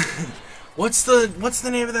win. What's the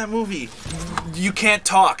name of that movie? You can't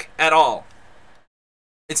talk at all.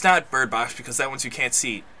 It's not Bird Box because that one's you can't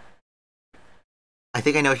see. I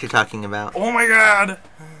think I know what you're talking about. Oh my god!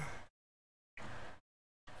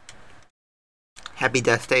 Happy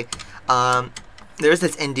Death Day. There was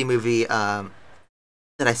this indie movie that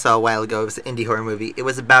I saw a while ago. It was an indie horror movie. It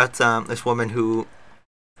was about this woman who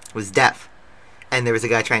was deaf, and there was a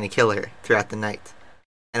guy trying to kill her throughout the night,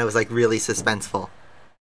 and it was like really suspenseful.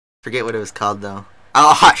 Forget what it was called though.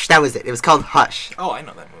 Oh, Hush. That was it. It was called Hush. Oh, I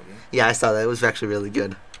know that movie. Yeah, I saw that. It was actually really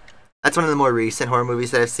good. That's one of the more recent horror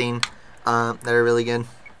movies that I've seen that are really good.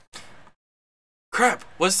 Crap,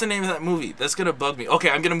 what's the name of that movie? That's gonna bug me. Okay,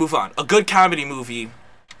 I'm gonna move on. A good comedy movie.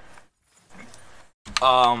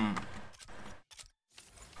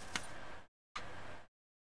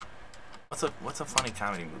 What's a funny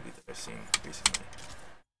comedy movie that I've seen recently?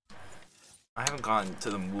 I haven't gone to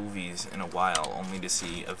the movies in a while, only to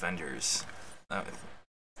see Avengers.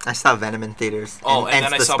 I saw Venom in theaters. And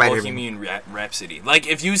then I saw Spider-Man. Bohemian Rhapsody. Like,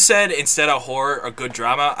 if you said instead of horror, a good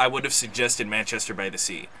drama, I would have suggested Manchester by the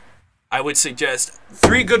Sea. I would suggest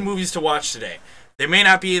 3 good movies to watch today. They may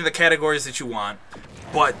not be in the categories that you want,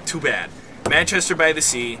 but too bad. Manchester by the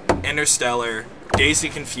Sea, Interstellar, Dazed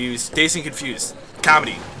and Confused,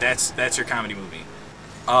 comedy. That's your comedy movie.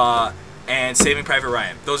 And Saving Private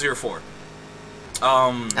Ryan. Those are your 4.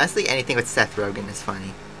 Honestly, anything with Seth Rogen is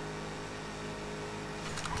funny.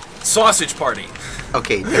 Sausage Party.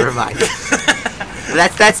 Okay, never mind.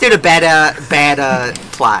 that's due to bad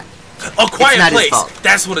plot. Oh, Quiet His Place. fault.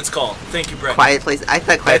 That's what it's called. Thank you, Brett. Quiet Place. I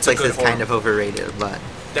thought Quiet That's a Place good is horror. kind of overrated, but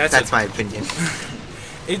that's my opinion.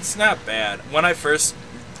 It's not bad. When I first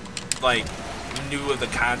knew of the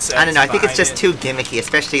concept, I don't know. I think it's behind just it, too gimmicky,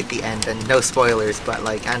 especially at the end. And no spoilers, but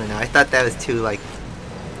I don't know. I thought that was too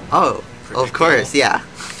oh, of course, yeah.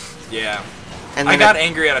 Yeah. And I then got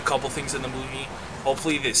angry at a couple things in the movie.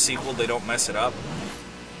 Hopefully, the sequel they don't mess it up,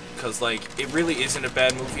 because it really isn't a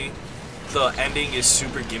bad movie. The ending is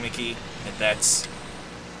super gimmicky, and that's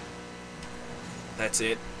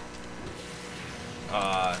it.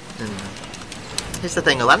 Here's the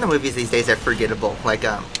thing: a lot of the movies these days are forgettable.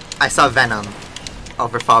 I saw Venom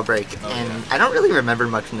over fall break, and I don't really remember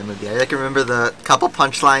much from the movie. I remember the couple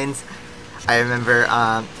punchlines. I remember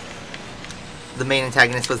the main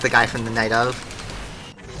antagonist was the guy from The Night Of,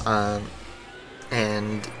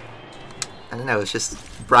 and I don't know. It's just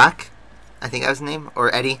Brock. I think that was his name,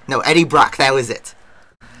 or Eddie. No, Eddie Brock. That was it.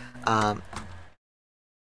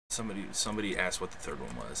 Somebody asked what the third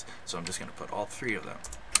one was, so I'm just gonna put all 3 of them.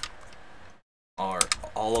 Are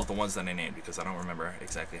all of the ones that I named, because I don't remember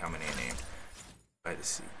exactly how many I named. By the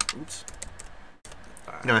Sea. Oops.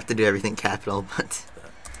 You don't have to do everything capital, but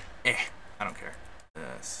I don't care.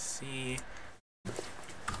 Sea.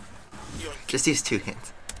 just use 2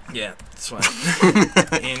 hints. Yeah, that's fine.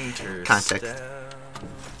 Interstellar. Context.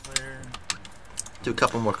 Do a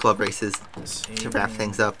couple more club races to wrap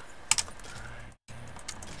things up.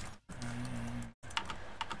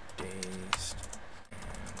 Dazed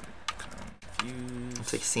and Confused.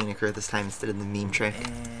 It's like Scenic this time instead of the meme trick.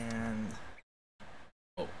 And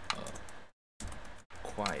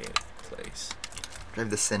Quiet Place. Drive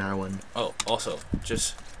the Sinar one. Oh, also,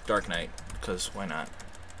 just Dark Knight, because why not?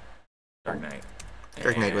 Dark Knight.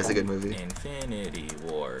 Dark Knight was a good movie. Infinity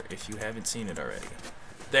War, if you haven't seen it already.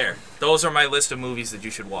 There. Those are my list of movies that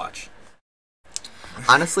you should watch.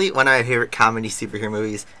 Honestly, one of my favorite comedy superhero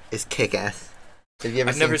movies is Kick-Ass. Have you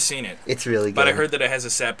ever I've never seen it. It's really good. But I heard that it has a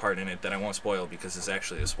sad part in it that I won't spoil because it's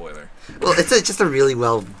actually a spoiler. Well, it's just a really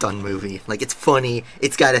well done movie. It's funny.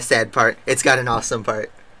 It's got a sad part. It's got an awesome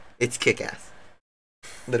part. It's Kick-Ass.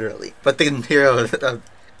 Literally. But the hero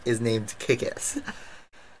is named Kick-Ass.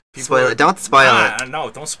 Spoil it. Don't spoil it. No,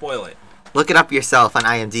 don't spoil it. Look it up yourself on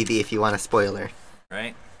IMDb if you want a spoiler.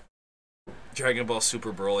 Right? Dragon Ball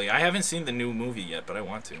Super Broly. I haven't seen the new movie yet, but I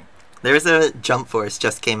want to. There's a Jump Force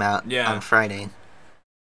just came out on Friday.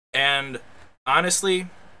 And honestly,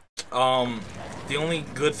 the only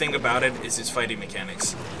good thing about it is its fighting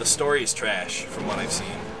mechanics. The story is trash, from what I've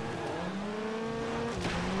seen.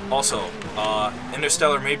 Also,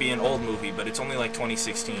 Interstellar may be an old movie, but it's only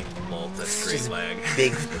 2016. Well, that's great lag.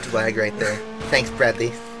 Big lag right there. Thanks,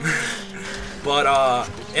 Bradley. But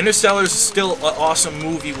Interstellar is still an awesome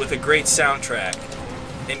movie with a great soundtrack.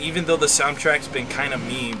 And even though the soundtrack's been kind of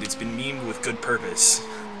memed, it's been memed with good purpose.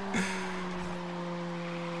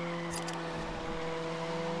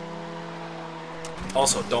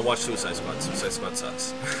 Also, don't watch Suicide Squad. Suicide Squad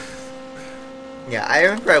sucks. Yeah, I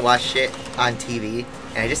remember I watched it on TV,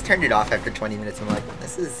 and I just turned it off after 20 minutes. I'm like,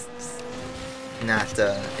 this is not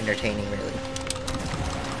entertaining, really.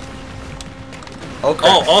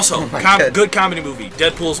 Oh, also, good comedy movie.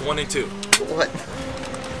 Deadpool's 1 and 2. What?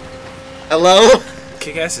 Hello?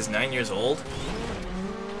 Kick-Ass is 9 years old?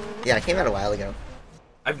 Yeah, it came out a while ago.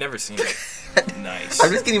 I've never seen it. Nice.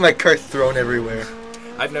 I'm just getting my car thrown everywhere.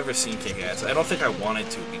 I've never seen Kick-Ass. I don't think I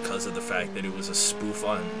wanted to because of the fact that it was a spoof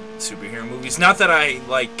on superhero movies. Not that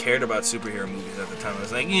I cared about superhero movies at the time. I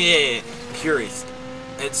was like, yeah, curious.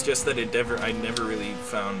 It's just that I never really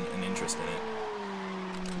found an interest in it.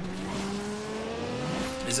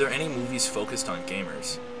 Is there any movies focused on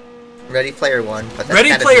gamers? Ready Player One, but that's Ready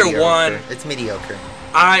kind of Player mediocre. One. It's mediocre.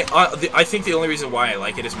 I think the only reason why I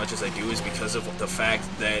like it as much as I do is because of the fact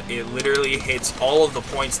that it literally hits all of the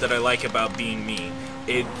points that I like about being me.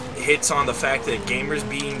 It hits on the fact that gamers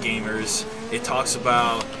being gamers. It talks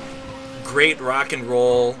about great rock and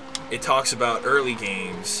roll. It talks about early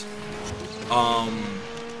games.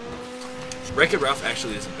 Wreck-It Ralph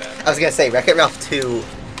actually isn't bad. I was gonna say Wreck-It Ralph 2.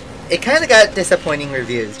 It kind of got disappointing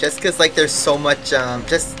reviews, just because there's so much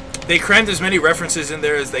They crammed as many references in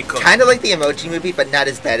there as they could. kind of like the Emoji Movie, but not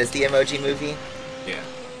as bad as the Emoji Movie. Yeah.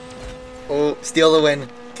 Oh, steal the win!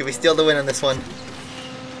 Can we steal the win on this one?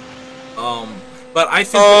 But I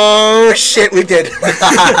think. Oh shit, we did.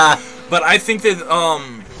 But I think that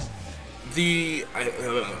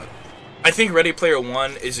I think Ready Player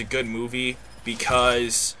One is a good movie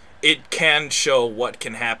because it can show what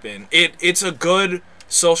can happen. It's a good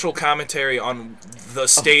social commentary on the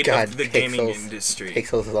state of the gaming industry.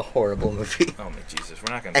 Pixels is a horrible movie. Oh my Jesus,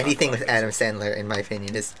 we're not gonna. Anything with Adam Sandler, in my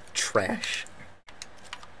opinion, is trash.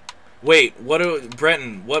 Wait,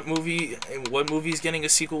 Brenton? What movie's getting a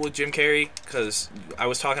sequel with Jim Carrey? Because I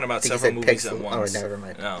was talking about several movies at once. Oh, never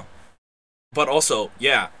mind. No. But also,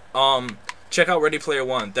 yeah. Check out Ready Player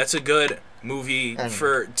One. That's a good movie it's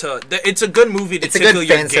a good movie to tickle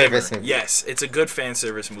your gamer. Movie. Yes, it's a good fan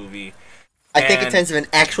service movie. I think in terms of an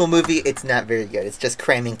actual movie, it's not very good. It's just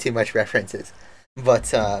cramming too much references.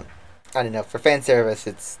 But I don't know. For fan service,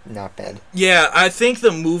 it's not bad. Yeah, I think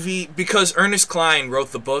the movie, because Ernest Cline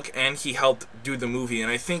wrote the book and he helped do the movie,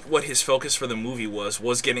 and I think what his focus for the movie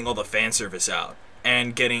was getting all the fan service out.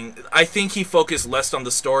 And I think he focused less on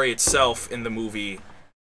the story itself in the movie,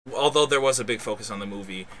 although there was a big focus on the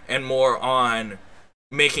movie, and more on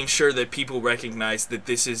making sure that people recognize that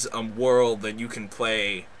this is a world that you can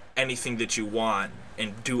play anything that you want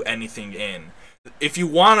and do anything in. If you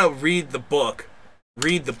want to read the book,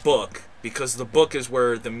 because the book is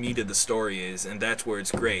where the meat of the story is, and that's where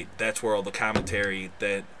it's great. That's where all the commentary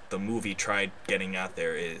that the movie tried getting out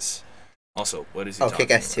there is. Also, what is he talking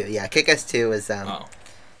Kick-Ass 2. Yeah, Kick-Ass 2 is I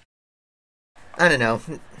don't know.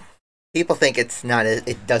 People think it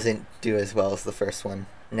doesn't do as well as the first one,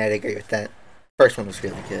 and I'd agree with that. First one was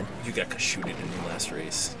really good. You got kashooted in the last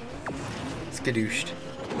race. Skadooshed.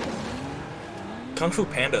 Kung Fu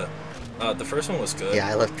Panda. The first one was good. Yeah,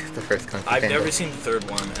 I loved the first Kung Fu Panda. I've never seen the third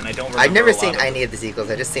one, and I don't remember I've never seen any of the sequels.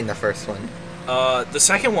 I just seen the first one. The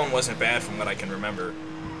second one wasn't bad from what I can remember.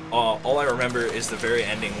 All I remember is the very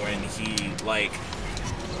ending when he,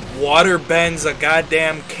 water bends a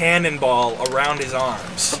goddamn cannonball around his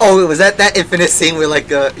arms. Oh, was that infamous scene where,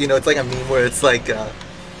 it's like a meme where it's like,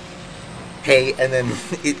 hey, and then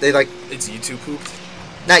they, It's YouTube pooped?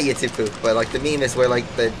 Not YouTube poop, but, the meme is where,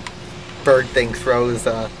 the bird thing throws,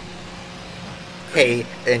 hey,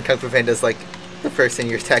 and Kung Fu Panda's, the person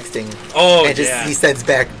you're texting. Oh, and he sends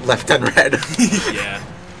back left unread. Yeah.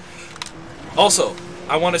 Also,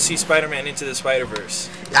 I want to see Spider-Man Into the Spider-Verse.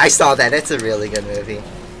 I saw that. It's a really good movie.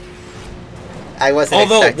 I wasn't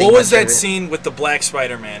Although, expecting what was much that of it. scene with the black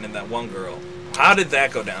Spider-Man and that one girl? How did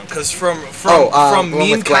that go down? Because from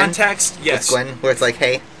meme context, yes. With Gwen, where it's like,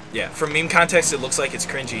 hey. Yeah, from meme context, it looks like it's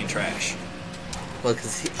cringy and trash. Well,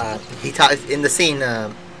 because he talks in the scene,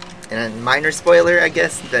 and a minor spoiler, I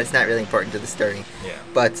guess, that's not really important to the story. Yeah.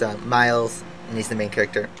 But Miles, and he's the main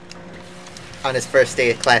character, on his first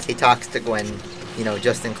day of class, he talks to Gwen,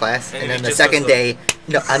 just in class. And then on the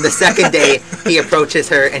second day, he approaches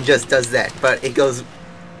her and just does that. But it goes,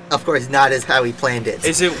 of course, not as how he planned it.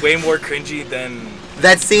 Is it way more cringy than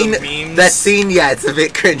that scene? The memes? That scene, yeah, it's a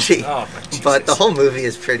bit cringy. Oh, my Jesus. But the whole movie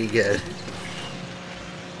is pretty good.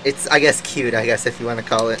 It's, I guess, cute, if you want to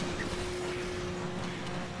call it.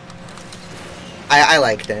 I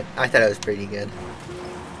liked it. I thought it was pretty good.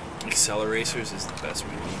 Acceleracers is the best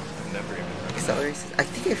movie. I've never even heard Accelerators? I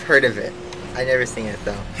think I've heard of it. I've never seen it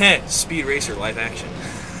though. Heh, Speed Racer live action.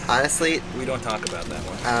 Honestly, We don't talk about that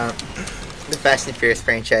one. the Fast and Furious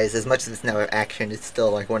franchise, as much as it's now action, it's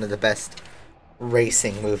still like one of the best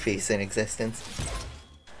racing movies in existence.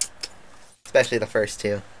 Especially the first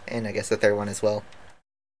two, and I guess the third one as well.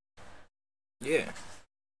 Yeah.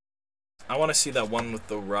 I want to see that one with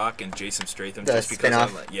The Rock and Jason Statham. The Just because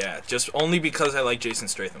spin-off? just only because I like Jason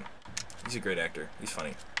Statham. He's a great actor. He's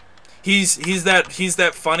funny. He's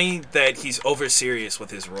that funny that he's over serious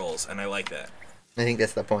with his roles, and I like that. I think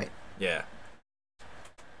that's the point. Yeah.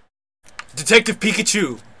 Detective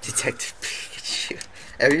Pikachu. Detective Pikachu.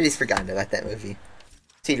 Everybody's forgotten about that movie.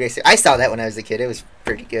 Speed Racer. I saw that when I was a kid. It was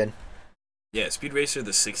pretty good. Yeah, Speed Racer,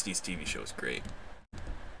 the 60s TV show, is great.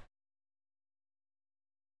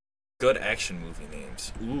 Good action movie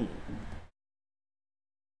names. Ooh.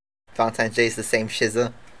 Valentine's Day is the same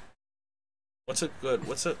shiza. What's a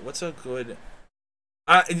good...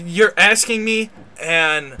 You're asking me,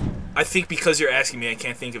 and I think because you're asking me, I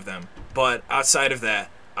can't think of them. But outside of that,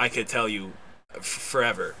 I could tell you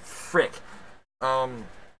forever. Frick.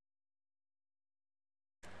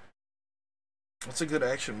 What's a good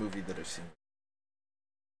action movie that I've seen?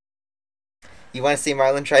 You want to see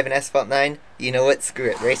Marlon drive an Asphalt 9? You know what? Screw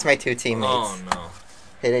it. Race my two teammates. Oh, no.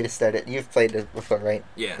 Hit A to start it. You've played it before, right?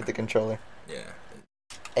 Yeah. With the controller. Yeah.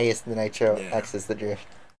 A is the nitro, Yeah. X is the drift.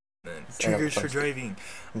 Then So triggers no for driving.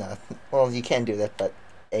 No. Well, you can do that, but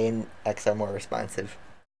A and X are more responsive.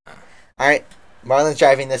 Ah. Alright. Marlon's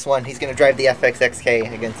driving this one. He's going to drive the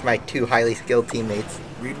FXXK against my two highly skilled teammates.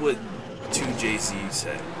 Read what 2JZ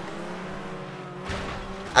said.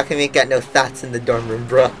 How come you ain't got no thoughts in the dorm room,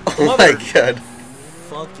 bro? Oh Mother- my god.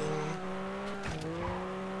 Fucking...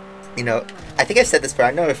 You know, I think I've said this before.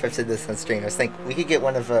 I don't know if I've said this on stream. I was thinking we could get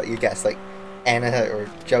one of your guests, like Anna or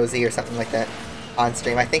Josie or something like that, on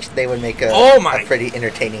stream. I think they would make a pretty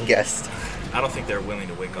entertaining guest. I don't think they're willing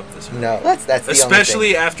to wake up this early. No, that's the Especially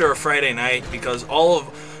only thing. after a Friday night, because all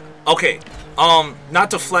of... Okay,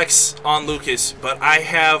 not to flex on Lucas, but I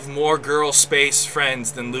have more girl space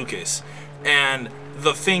friends than Lucas. And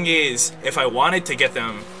the thing is, if I wanted to get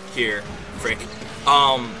them here, frick,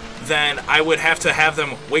 then I would have to have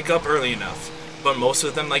them wake up early enough. But most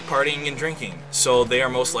of them like partying and drinking, so they are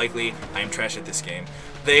most likely... I am trash at this game.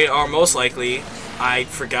 They are most likely... I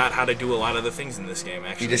forgot how to do a lot of the things in this game,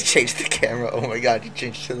 actually. You just changed the camera. Oh my god, you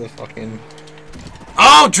changed to the fucking...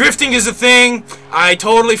 Oh, drifting is a thing! I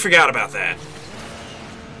totally forgot about that.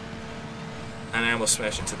 And I almost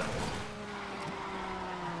smashed into that one.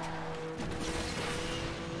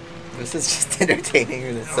 This is just entertaining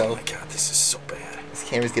in Oh itself. my god, this is so bad. This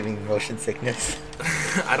camera's giving me motion sickness.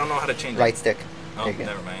 I don't know how to change Right it. stick. Oh, There you go.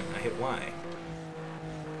 never mind. I hit Y.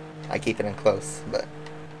 I keep it in close, but...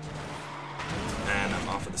 And I'm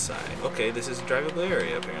off of the side. Okay, this is a drivable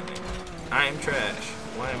area, apparently. I am trash.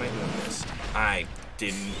 Why am I doing this? I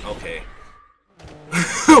didn't... Okay.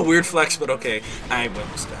 Weird flex, but okay. I went...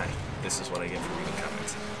 This is what I get for reading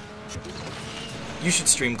comments. You should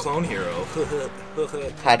stream Clone Hero.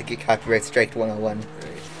 How to get copyright strike 101.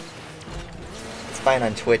 Great. It's fine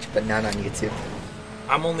on Twitch, but not on YouTube.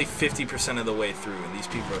 I'm only 50% of the way through, and these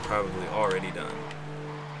people are probably already done.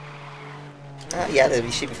 Yeah,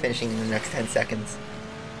 we should be finishing in the next 10 seconds.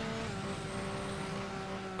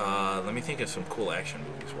 Let me think of some cool action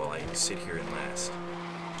movies while I sit here and last.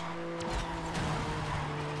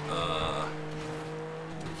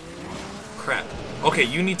 Crap. Okay,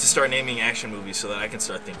 you need to start naming action movies so that I can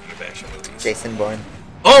start thinking of action movies. Jason Bourne.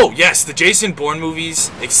 Oh, yes, the Jason Bourne movies,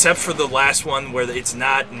 except for the last one where it's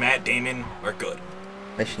not Matt Damon, are good.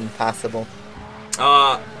 Mission Impossible.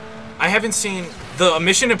 I haven't seen... The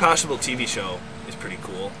Mission Impossible TV show is pretty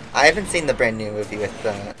cool. I haven't seen the brand new movie with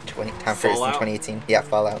Tom Cruise in Fallout? 2018. Yeah,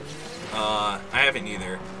 Fallout. I haven't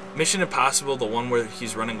either. Mission Impossible, the one where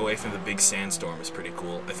he's running away from the big sandstorm, is pretty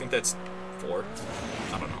cool. I think that's 4.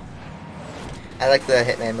 I don't know. I like the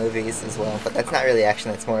Hitman movies as well, but that's not really action.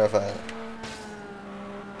 That's more of a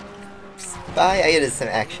spy. It is some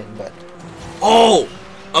action, but Oh!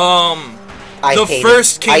 The hate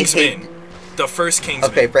first it. I hate Kingsman. The first Kingsman.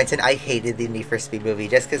 Okay, Brenton, I hated the Need for Speed movie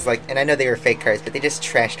just because, like, and I know they were fake cars, but they just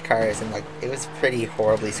trashed cars and, like, it was pretty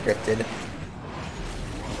horribly scripted.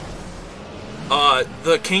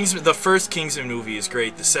 The first Kingsman movie is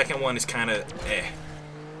great. The second one is kind of eh.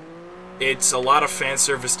 It's a lot of fan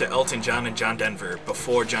service to Elton John and John Denver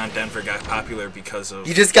before John Denver got popular because of...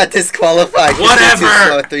 You just got disqualified. Whatever! Too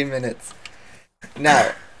slow, 3 minutes.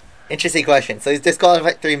 Now, interesting question. So he's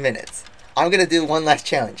disqualified 3 minutes. I'm gonna do one last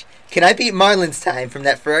challenge. Can I beat Marlon's time from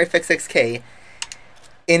that Ferrari FXXK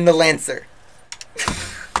in the Lancer?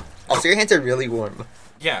 Also, your hands are really warm.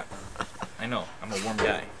 Yeah, I know. I'm a warm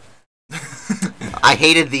guy. I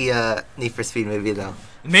hated the Need for Speed movie though.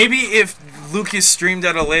 Maybe if Lucas streamed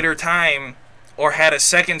at a later time or had a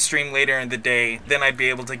second stream later in the day, then I'd be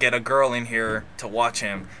able to get a girl in here to watch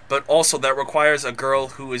him. But also that requires a girl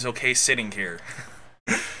who is okay sitting here.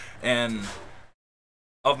 And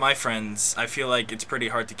of my friends, I feel like it's pretty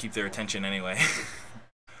hard to keep their attention anyway.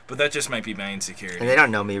 But that just might be my insecurity. And they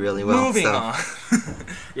don't know me really well. Moving so. on.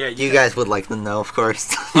 Yeah, you guys would like them though, of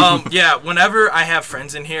course. Yeah, whenever I have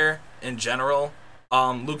friends in here, in general,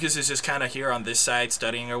 Lucas is just kind of here on this side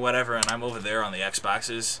studying or whatever, and I'm over there on the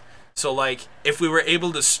Xboxes. So, like, if we were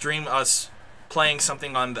able to stream us playing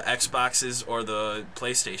something on the Xboxes or the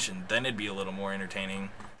PlayStation, then it'd be a little more entertaining.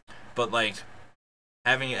 But, like,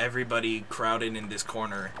 having everybody crowded in this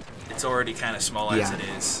corner, it's already kind of small as it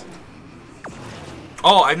is.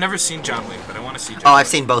 Oh, I've never seen John Wick, but I want to see John Wick. I've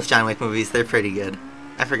seen both John Wick movies. They're pretty good.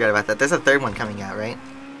 I forgot about that. There's a third one coming out, right?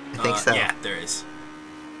 I think so. Yeah, there is.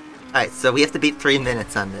 Alright, so we have to beat 3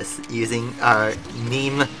 minutes on this using our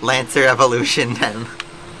meme Lancer evolution then.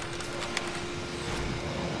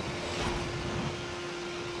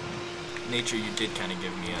 Nature, you did kind of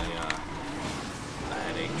give me a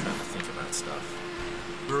headache trying to think about stuff.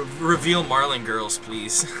 Reveal Marlin girls,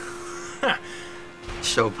 please.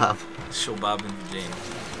 Show Bob. Show Bob and Jane.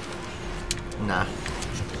 Nah,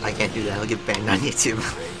 I can't do that. I'll get banned on YouTube.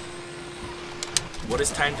 What is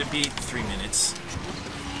time to beat? 3 minutes.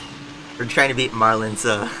 We're trying to beat Marlin's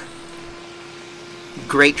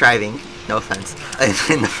great driving, no offense,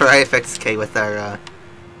 in the Ferrari FXK with our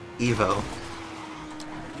Evo.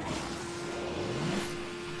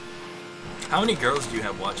 How many girls do you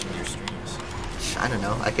have watching your streams? I don't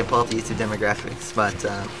know. I can pull up the YouTube demographics, but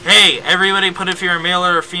hey, everybody put if you're a male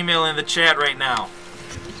or a female in the chat right now.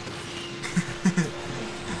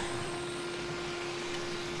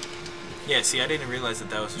 Yeah, see, I didn't realize that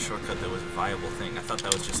that was a shortcut that was a viable thing. I thought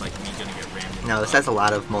that was just like me gonna get rammed. No, this has a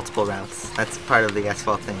lot of multiple routes. That's part of the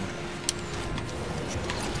Asphalt thing.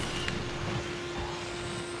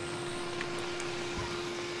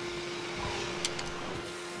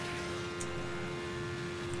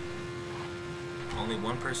 Only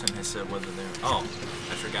one person has said whether they're... Oh,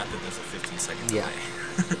 I forgot that there's a 15-second delay.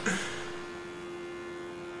 Yeah.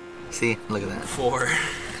 See? Look at that. 4,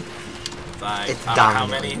 5... It's how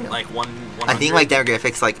many? Like 100? I think like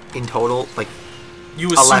demographics, like in total, like you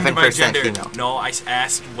assumed 11% my gender. female. No, I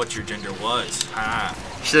asked what your gender was. Ah.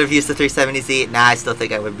 Should have used the 370Z. Nah, I still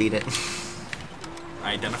think I would beat it.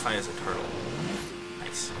 I identify as a turtle.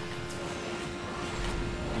 Nice.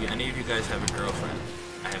 Do any of you guys have a girlfriend?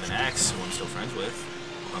 I have an ex who I'm still friends with.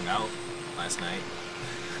 Hung out last night.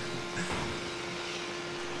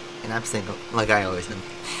 And I'm single, like I always am.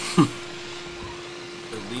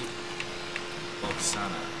 Elite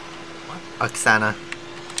Oksana. What? Oksana.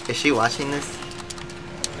 Is she watching this?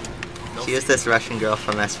 No She is this Russian girl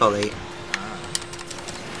from Asphalt 8. Ah.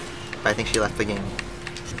 But I think she left the game.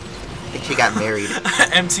 I think she got married.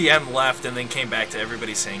 MTM left and then came back to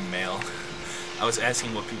everybody saying male. I was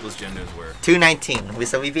asking what people's genders were. 219.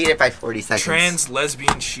 So we beat it by 40 seconds. Trans,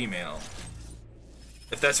 lesbian, she-male.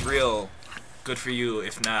 If that's real, good for you.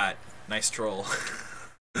 If not, nice troll.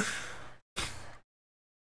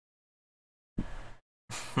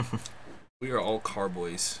 We are all car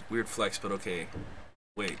boys. Weird flex, but okay.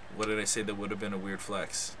 Wait, what did I say that would have been a weird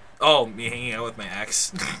flex? Oh, me hanging out with my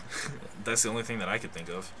ex. That's the only thing that I could think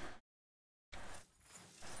of.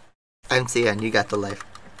 MCN, you got the life.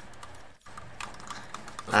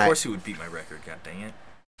 Of course you would beat my record, god dang it.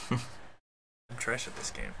 I'm trash at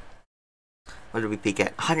this game. What did we peak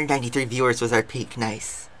at? 193 viewers was our peak.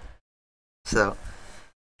 Nice. So,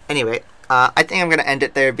 anyway, I think I'm going to end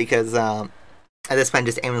it there because at this point I'm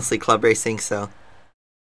just aimlessly club racing, so...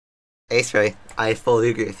 Ace Ray, I fully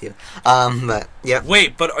agree with you. But, yeah.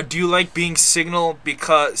 Wait, but do you like being signal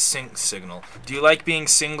because... Signal. Do you like being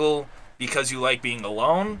single because you like being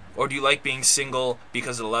alone? Or do you like being single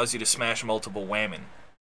because it allows you to smash multiple whammon?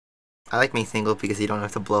 I like being single because you don't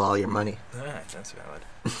have to blow all your money. Ah, that's valid.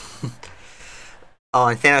 Oh,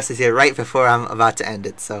 and Thanos is here right before I'm about to end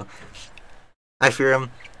it, so... I fear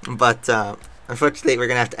him, but unfortunately we're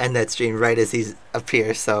going to have to end that stream right as he's up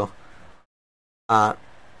here, so... yeah,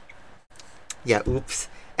 oops.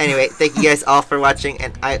 Anyway, thank you guys all for watching,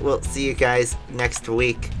 and I will see you guys next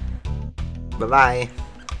week. Bye-bye.